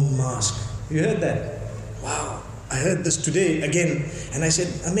your own mask. You heard that? Wow. I heard this today again. And I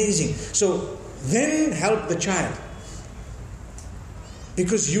said, amazing. So, then help the child.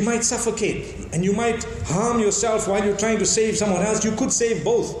 Because you might suffocate and you might harm yourself while you're trying to save someone else. You could save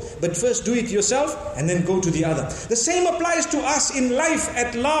both. But first do it yourself and then go to the other. The same applies to us in life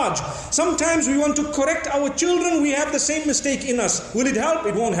at large. Sometimes we want to correct our children. We have the same mistake in us. Will it help?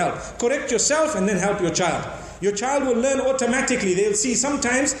 It won't help. Correct yourself and then help your child. Your child will learn automatically. They'll see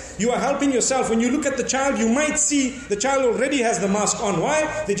sometimes you are helping yourself. When you look at the child, you might see the child already has the mask on.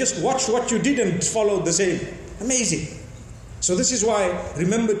 Why? They just watched what you did and followed the same. Amazing. So this is why,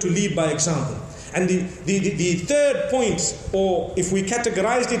 remember to lead by example. And the third point, or if we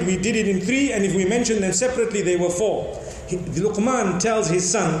categorized it, we did it in 3, and if we mentioned them separately, they were 4. Lukman tells his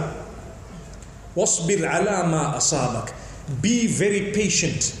son, وَاصْبِرْ عَلَى مَا أَصَابَكَ. Be very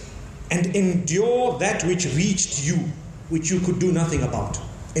patient and endure that which reached you, which you could do nothing about.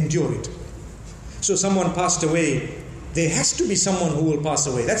 Endure it. So someone passed away. There has to be someone who will pass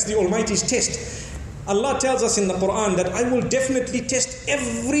away. That's the Almighty's test. Allah tells us in the Quran that I will definitely test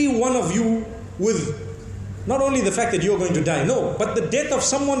every one of you with not only the fact that you're going to die, no, but the death of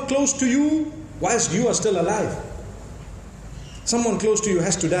someone close to you whilst you are still alive. Someone close to you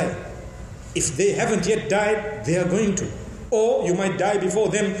has to die. If they haven't yet died, they are going to. Or you might die before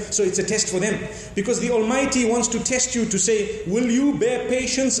them, so it's a test for them. Because the Almighty wants to test you to say, will you bear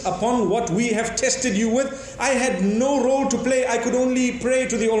patience upon what we have tested you with? I had no role to play. I could only pray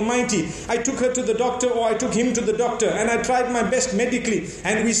to the Almighty. I took her to the doctor, or I took him to the doctor, and I tried my best medically,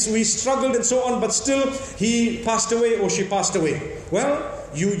 and we struggled and so on, but still he passed away or she passed away. Well,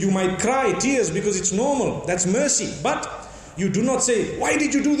 you might cry tears because it's normal. That's mercy. But you do not say, why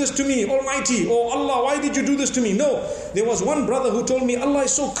did you do this to me, Almighty? Or Allah, why did you do this to me? No. There was one brother who told me, Allah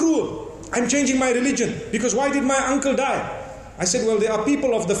is so cruel. I'm changing my religion. Because why did my uncle die? I said, well, there are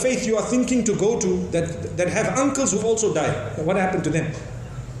people of the faith you are thinking to go to that have uncles who also died. What happened to them?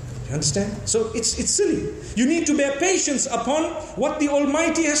 You understand? So it's silly. You need to bear patience upon what the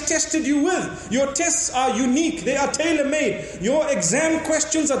Almighty has tested you with. Your tests are unique. They are tailor-made. Your exam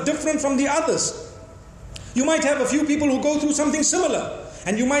questions are different from the others. You might have a few people who go through something similar,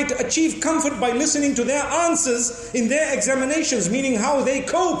 and you might achieve comfort by listening to their answers in their examinations, meaning how they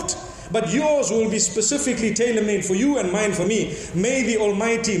coped. But yours will be specifically tailor-made for you and mine for me. May the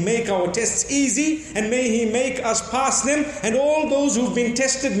Almighty make our tests easy, and may He make us pass them. And all those who've been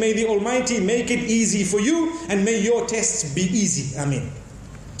tested, may the Almighty make it easy for you, and may your tests be easy. Ameen.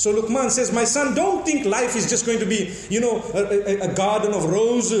 So Lukman says, my son, don't think life is just going to be, a garden of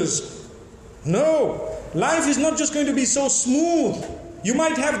roses. No. Life is not just going to be so smooth. You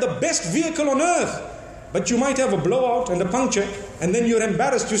might have the best vehicle on earth, but you might have a blowout and a puncture, and then you're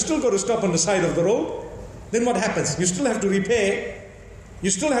embarrassed. You still got to stop on the side of the road. Then what happens? You still have to repair.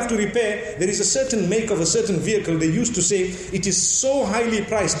 There is a certain make of a certain vehicle. They used to say it is so highly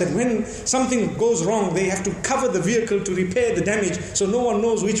priced that when something goes wrong, they have to cover the vehicle to repair the damage, so no one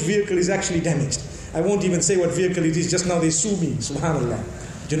knows which vehicle is actually damaged. I won't even say what vehicle it is. Just now they sue me. Subhanallah.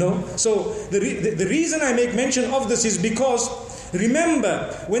 So the reason I make mention of this is because,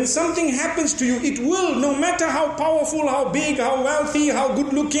 remember, when something happens to you, it will, no matter how powerful, how big, how wealthy, how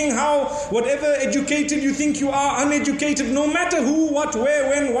good looking, how whatever educated you think you are, uneducated, no matter who, what, where,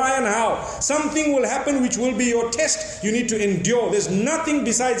 when, why and how, something will happen which will be your test. You need to endure. There's nothing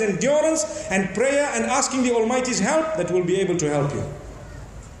besides endurance and prayer and asking the Almighty's help that will be able to help you.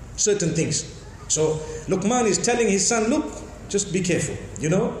 Certain things. So Lukman is telling his son, look, just be careful,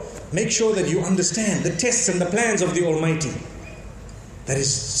 make sure that you understand the tests and the plans of the Almighty. That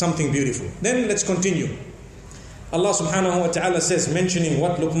is something beautiful. Then let's continue. Allah subhanahu wa ta'ala says, mentioning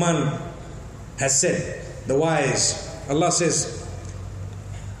what Lukman has said, the wise. Allah says,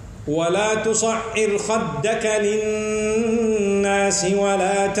 وَلَا تُصَعِّرْ خَدَّكَ لِلنَّاسِ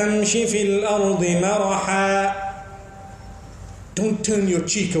وَلَا تَمْشِ فِي الْأَرْضِ مَرَحًا. Don't turn your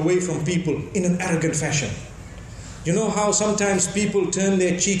cheek away from people in an arrogant fashion. You know how sometimes people turn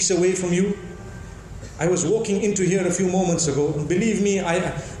their cheeks away from you? I was walking into here a few moments ago, and believe me,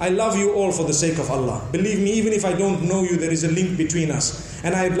 I love you all for the sake of Allah. Believe me, even if I don't know you, there is a link between us.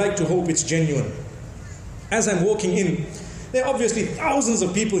 And I'd like to hope it's genuine. As I'm walking in, there are obviously thousands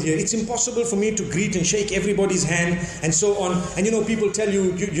of people here. It's impossible for me to greet and shake everybody's hand and so on. And people tell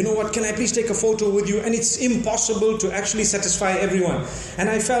you, you know what, can I please take a photo with you? And it's impossible to actually satisfy everyone. And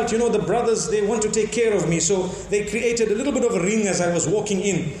I felt, the brothers, they want to take care of me. So they created a little bit of a ring as I was walking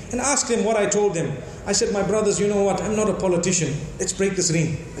in and asked them what I told them. I said, my brothers, you know what, I'm not a politician. Let's break this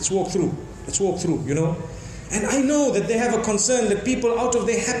ring. Let's walk through. And I know that they have a concern that people out of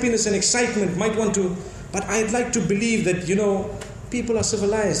their happiness and excitement might want to. But I'd like to believe that, people are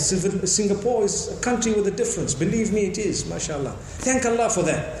civilized. Singapore is a country with a difference. Believe me, it is, mashallah. Thank Allah for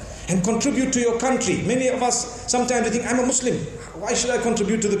that. And contribute to your country. Many of us sometimes think, I'm a Muslim. Why should I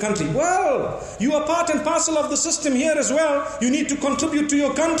contribute to the country? Well, you are part and parcel of the system here as well. You need to contribute to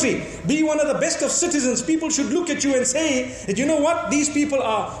your country. Be one of the best of citizens. People should look at you and say that, you know what? These people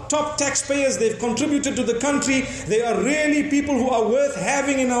are top taxpayers. They've contributed to the country. They are really people who are worth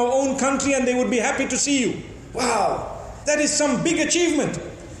having in our own country, and they would be happy to see you. Wow, that is some big achievement.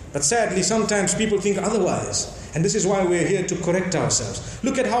 But sadly, sometimes people think otherwise. And this is why we're here to correct ourselves.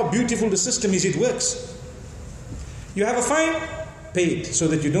 Look at how beautiful the system is. It works. You have a fine, pay it so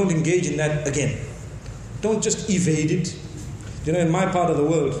that you don't engage in that again. Don't just evade it. In my part of the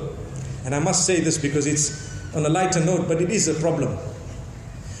world, and I must say this because it's on a lighter note, but it is a problem.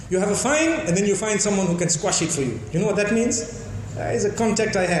 You have a fine and then you find someone who can squash it for you. You know what that means? That is a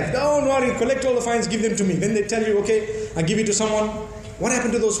contact I have. Don't worry, collect all the fines, give them to me. Then they tell you, okay, I give it to someone. What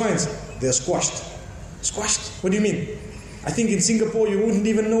happened to those fines? They're squashed. Squashed? What do you mean? I think in Singapore you wouldn't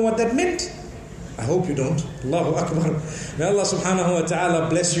even know what that meant. I hope you don't. Allahu Akbar. May Allah subhanahu wa ta'ala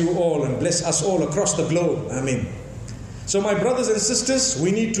bless you all and bless us all across the globe. Ameen. So my brothers and sisters,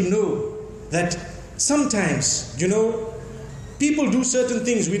 we need to know that sometimes, people do certain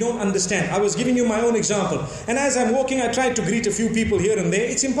things we don't understand. I was giving you my own example. And as I'm walking, I tried to greet a few people here and there.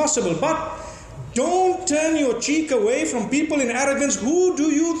 It's impossible. But don't turn your cheek away from people in arrogance. Who do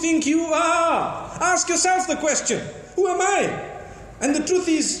you think you are? Ask yourself the question. Who am I? And the truth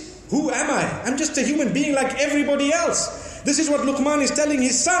is, who am I? I'm just a human being like everybody else. This is what Lukman is telling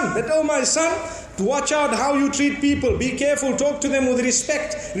his son. That, oh my son, watch out how you treat people. Be careful. Talk to them with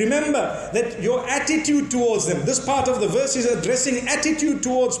respect. Remember that your attitude towards them. This part of the verse is addressing attitude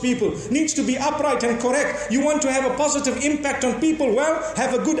towards people. Needs to be upright and correct. You want to have a positive impact on people. Well,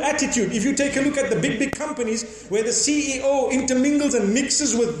 have a good attitude. If you take a look at the big companies where the CEO intermingles and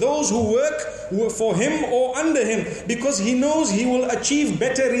mixes with those who work for him or under him, because he knows he will achieve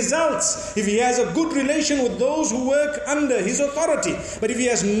better results if he has a good relation with those who work under his authority. But if he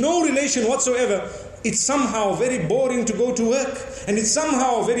has no relation whatsoever, it's somehow very boring to go to work. And it's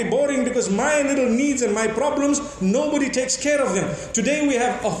somehow very boring because my little needs and my problems, nobody takes care of them. Today we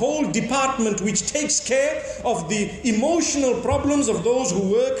have a whole department which takes care of the emotional problems of those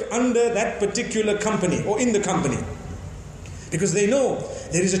who work under that particular company or in the company. Because they know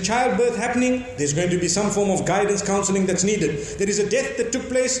there is a childbirth happening, there's going to be some form of guidance, counseling that's needed. There is a death that took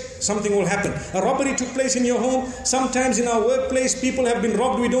place, something will happen. A robbery took place in your home. Sometimes in our workplace, people have been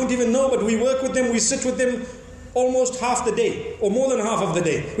robbed, we don't even know, but we work with them, we sit with them almost half the day, or more than half of the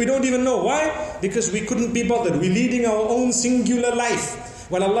day. We don't even know. Why? Because we couldn't be bothered. We're leading our own singular life.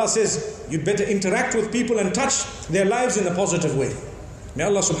 Well, Allah says, you'd better interact with people and touch their lives in a positive way. May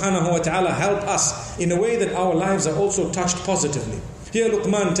Allah subhanahu wa ta'ala help us in a way that our lives are also touched positively. Here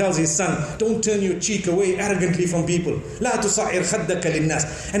Lukman tells his son, don't turn your cheek away arrogantly from people. لا تصعر خدك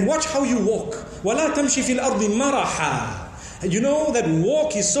للناس. And watch how you walk. ولا تمشي في الأرض مرحا. You know that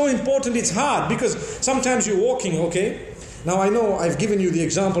walk is so important, it's hard because sometimes you're walking, okay? Now I know I've given you the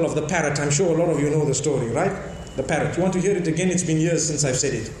example of the parrot. I'm sure a lot of you know the story, right? The parrot. You want to hear it again? It's been years since I've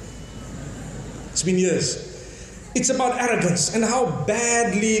said it. It's been years. It's about arrogance and how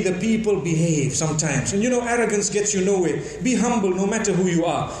badly the people behave sometimes. And arrogance gets you nowhere. Be humble no matter who you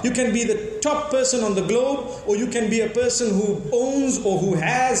are. You can be the top person on the globe, or you can be a person who owns or who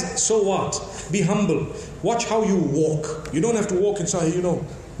has, so what? Be humble. Watch how you walk. You don't have to walk and say,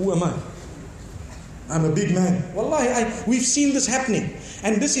 who am I? I'm a big man. Wallahi, we've seen this happening.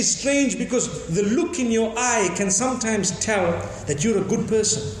 And this is strange because the look in your eye can sometimes tell that you're a good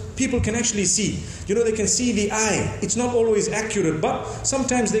person. People can actually see. They can see the eye. It's not always accurate, but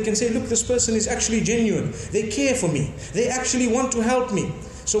sometimes they can say, look, this person is actually genuine. They care for me. They actually want to help me.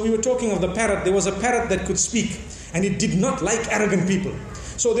 So we were talking of the parrot. There was a parrot that could speak, and it did not like arrogant people.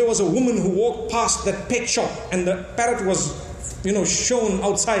 So there was a woman who walked past that pet shop, and the parrot was shown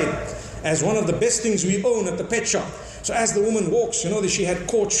outside as one of the best things we own at the pet shop. So as the woman walks, that she had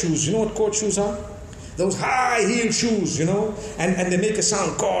court shoes. You know what court shoes are? Those high heel shoes, and they make a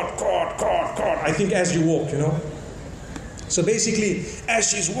sound, court, court, court, court, I think as you walk, So basically, as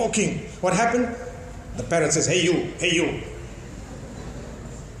she's walking, what happened? The parrot says, hey you, hey you.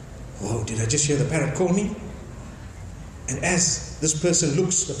 Oh, did I just hear the parrot call me? And as this person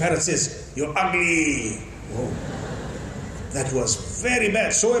looks, the parrot says, you're ugly. Whoa. That was very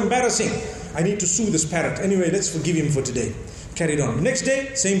bad, so embarrassing. I need to sue this parrot. Anyway, let's forgive him for today. Carried on. Next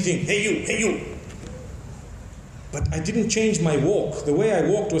day, same thing. Hey you, hey you. But I didn't change my walk. The way I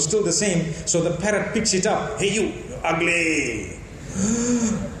walked was still the same. So the parrot picks it up. Hey you, you're ugly.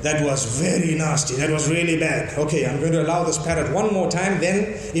 That was very nasty. That was really bad. Okay, I'm going to allow this parrot one more time.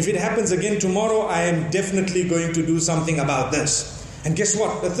 Then, if it happens again tomorrow, I am definitely going to do something about this. And guess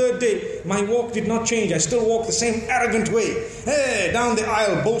what? The third day, my walk did not change. I still walk the same arrogant way. Hey, down the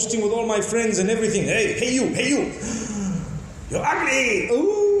aisle, boasting with all my friends and everything. Hey, hey you, hey you. You're ugly.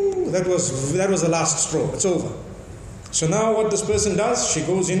 Ooh, that was the last straw. It's over. So now what this person does, she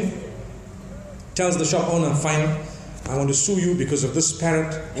goes in, tells the shop owner, fine, I want to sue you because of this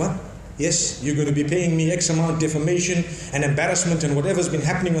parrot. What? Yes, you're going to be paying me X amount, defamation and embarrassment and whatever's been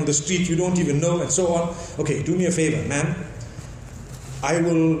happening on the street you don't even know and so on. Okay, do me a favor, ma'am. I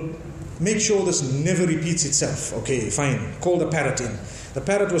will make sure this never repeats itself. Okay, fine. Call the parrot in. The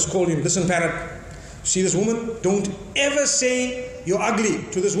parrot was called in. Listen, parrot, see this woman? Don't ever say you're ugly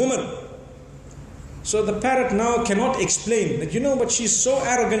to this woman. So the parrot now cannot explain that, but she's so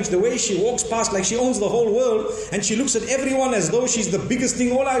arrogant, the way she walks past like she owns the whole world, and she looks at everyone as though she's the biggest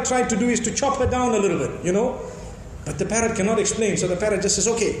thing. All I tried to do is to chop her down a little bit, But the parrot cannot explain. So the parrot just says,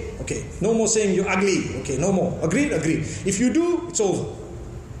 okay, no more saying you're ugly. Okay, no more. Agreed? Agreed. If you do, it's over.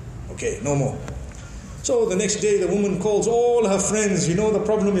 Okay, no more. So the next day the woman calls all her friends, the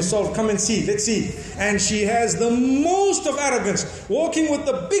problem is solved, come and see, let's see. And she has the most of arrogance, walking with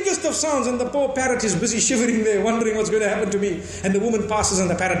the biggest of sounds, and the poor parrot is busy shivering there, wondering what's going to happen to me. And the woman passes and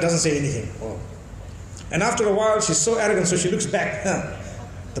the parrot doesn't say anything. Oh. And after a while she's so arrogant, so she looks back.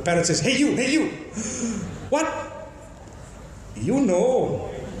 The parrot says, hey you, hey you. What? You know.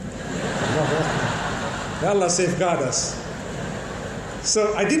 Allah safeguard us.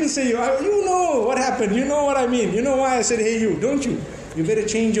 So I didn't say you know what happened, you know what I mean, you know why I said hey you, don't you? You better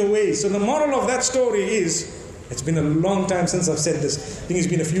change your ways. So the moral of that story is, it's been a long time since I've said this, I think it's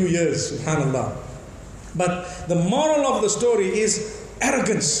been a few years, subhanallah. But the moral of the story is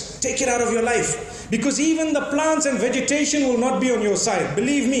arrogance. Take it out of your life. Because even the plants and vegetation will not be on your side.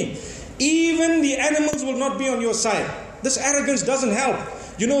 Believe me, even the animals will not be on your side. This arrogance doesn't help.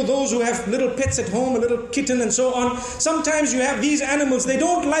 Those who have little pets at home, a little kitten and so on. Sometimes you have these animals, they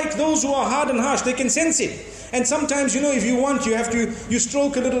don't like those who are hard and harsh. They can sense it. And sometimes, if you want, you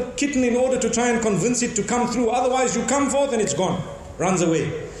stroke a little kitten in order to try and convince it to come through. Otherwise, you come forth and it's gone. Runs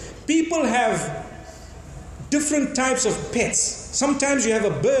away. People have different types of pets. Sometimes you have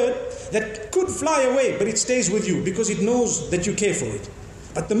a bird that could fly away, but it stays with you because it knows that you care for it.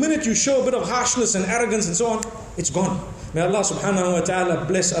 But the minute you show a bit of harshness and arrogance and so on, it's gone. May Allah subhanahu wa ta'ala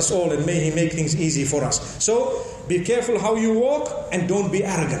bless us all and may He make things easy for us. So, be careful how you walk and don't be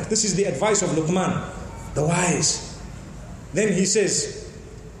arrogant. This is the advice of Lukman, the wise. Then he says,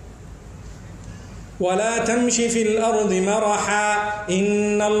 وَلَا تَمْشِ فِي الْأَرْضِ مَرَحًا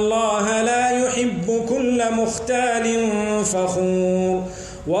إِنَّ اللَّهَ لَا يُحِبُّ كُلَّ مُخْتَالٍ فَخُورٍ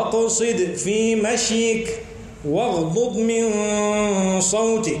وَقْصِدْ فِي مَشْيِكَ وَاغْضُضْ مِنْ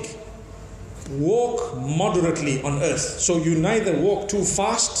صَوْتِكَ. Walk moderately on earth. So you neither walk too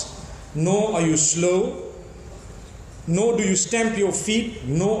fast, nor are you slow, nor do you stamp your feet,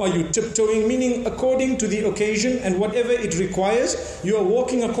 nor are you tiptoeing, meaning according to the occasion and whatever it requires, you are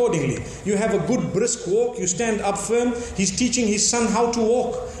walking accordingly. You have a good brisk walk, you stand up firm. He's teaching his son how to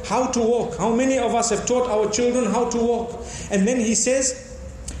walk. How to walk. How many of us have taught our children how to walk? And then he says,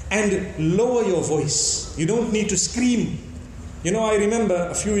 and lower your voice. You don't need to scream. I remember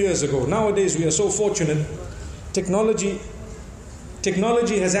a few years ago, nowadays we are so fortunate, technology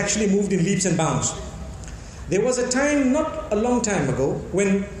has actually moved in leaps and bounds. There was a time, not a long time ago,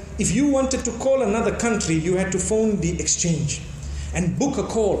 when if you wanted to call another country, you had to phone the exchange and book a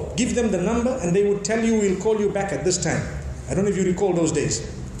call, give them the number and they would tell you, we'll call you back at this time. I don't know if you recall those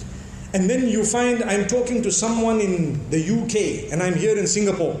days. And then you find I'm talking to someone in the UK and I'm here in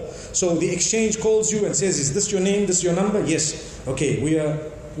Singapore. So the exchange calls you and says, is this your name, this your number? Yes. Okay,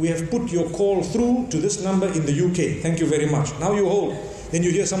 we have put your call through to this number in the UK. Thank you very much. Now you hold. Then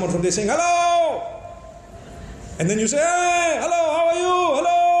you hear someone from there saying, hello! And then you say, hey, hello, how are you?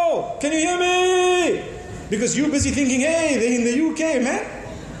 Hello! Can you hear me? Because you're busy thinking, hey, they're in the UK, man.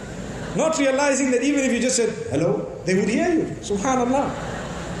 Not realizing that even if you just said, hello, they would hear you. Subhanallah.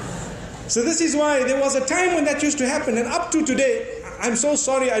 So this is why there was a time when that used to happen. And up to today, I'm so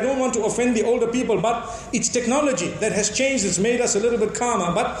sorry, I don't want to offend the older people, but it's technology that has changed. It's made us a little bit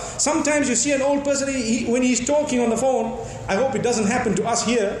calmer. But sometimes you see an old person, when he's talking on the phone, I hope it doesn't happen to us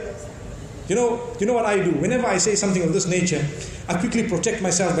here. You know what I do? Whenever I say something of this nature, I quickly protect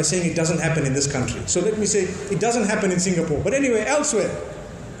myself by saying it doesn't happen in this country. So let me say, it doesn't happen in Singapore. But anyway, elsewhere.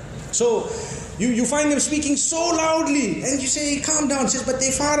 So you find them speaking so loudly, and you say, calm down. He says, but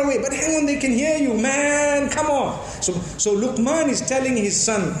they're far away. But hang on, they can hear you, man. Come on. So Lukman is telling his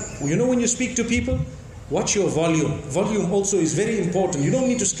son, when you speak to people, watch your volume. Volume also is very important. You don't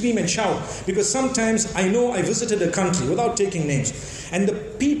need to scream and shout. Because sometimes, I know I visited a country, without taking names, and the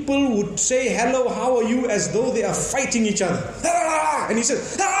people would say, hello, how are you, as though they are fighting each other. And he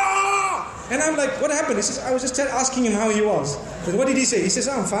says, ah! And I'm like, what happened? He says, I was just asking him how he was. But what did he say? He says,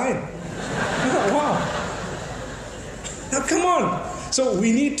 I'm fine. Wow. Now come on. So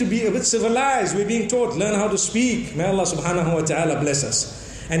we need to be a bit civilized. We're being taught, learn how to speak. May Allah subhanahu wa ta'ala bless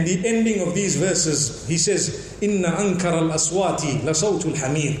us. And the ending of these verses, he says, Inna ankara al-aswati la sawtul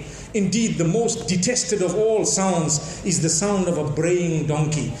hamir. Indeed, the most detested of all sounds is the sound of a braying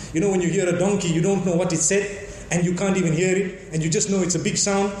donkey. When you hear a donkey, you don't know what it said, and you can't even hear it, and you just know it's a big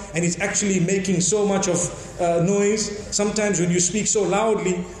sound, and it's actually making so much of noise. Sometimes when you speak so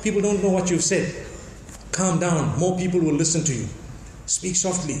loudly, people don't know what you've said. Calm down, more people will listen to you. Speak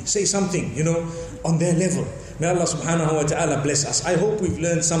softly, say something, on their level. May Allah subhanahu wa ta'ala bless us. I hope we've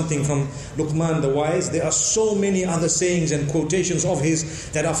learned something from Lukman the wise. There are so many other sayings and quotations of his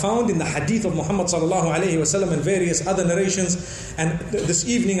that are found in the hadith of Muhammad sallallahu alayhi wa sallam and various other narrations. And this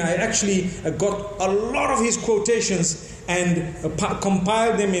evening I actually got a lot of his quotations and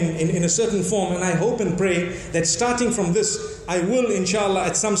compiled them in a certain form. And I hope and pray that starting from this, I will inshallah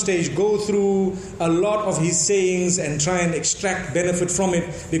at some stage go through a lot of his sayings and try and extract benefit from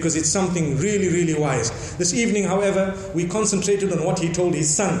it, because it's something really, really wise. This evening, however, we concentrated on what he told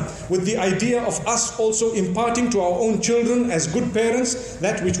his son, with the idea of us also imparting to our own children as good parents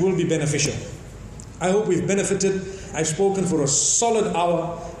that which will be beneficial. I hope we've benefited. I've spoken for a solid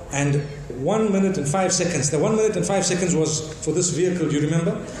hour and 1 minute and 5 seconds. The 1 minute and 5 seconds was for this vehicle, do you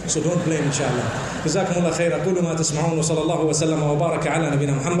remember? So don't blame, inshallah. Jazakumullah khair. Aqulu ma tasma'un wa sallallahu wa sallam wa baraka ala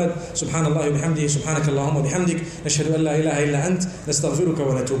nabina Muhammad. Subhanallah wa bihamdihi, subhanakallahumma bihamdik. Nashhadu an la ilaha illa ant. Nastaghfiruka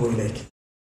wa natubu ilayk.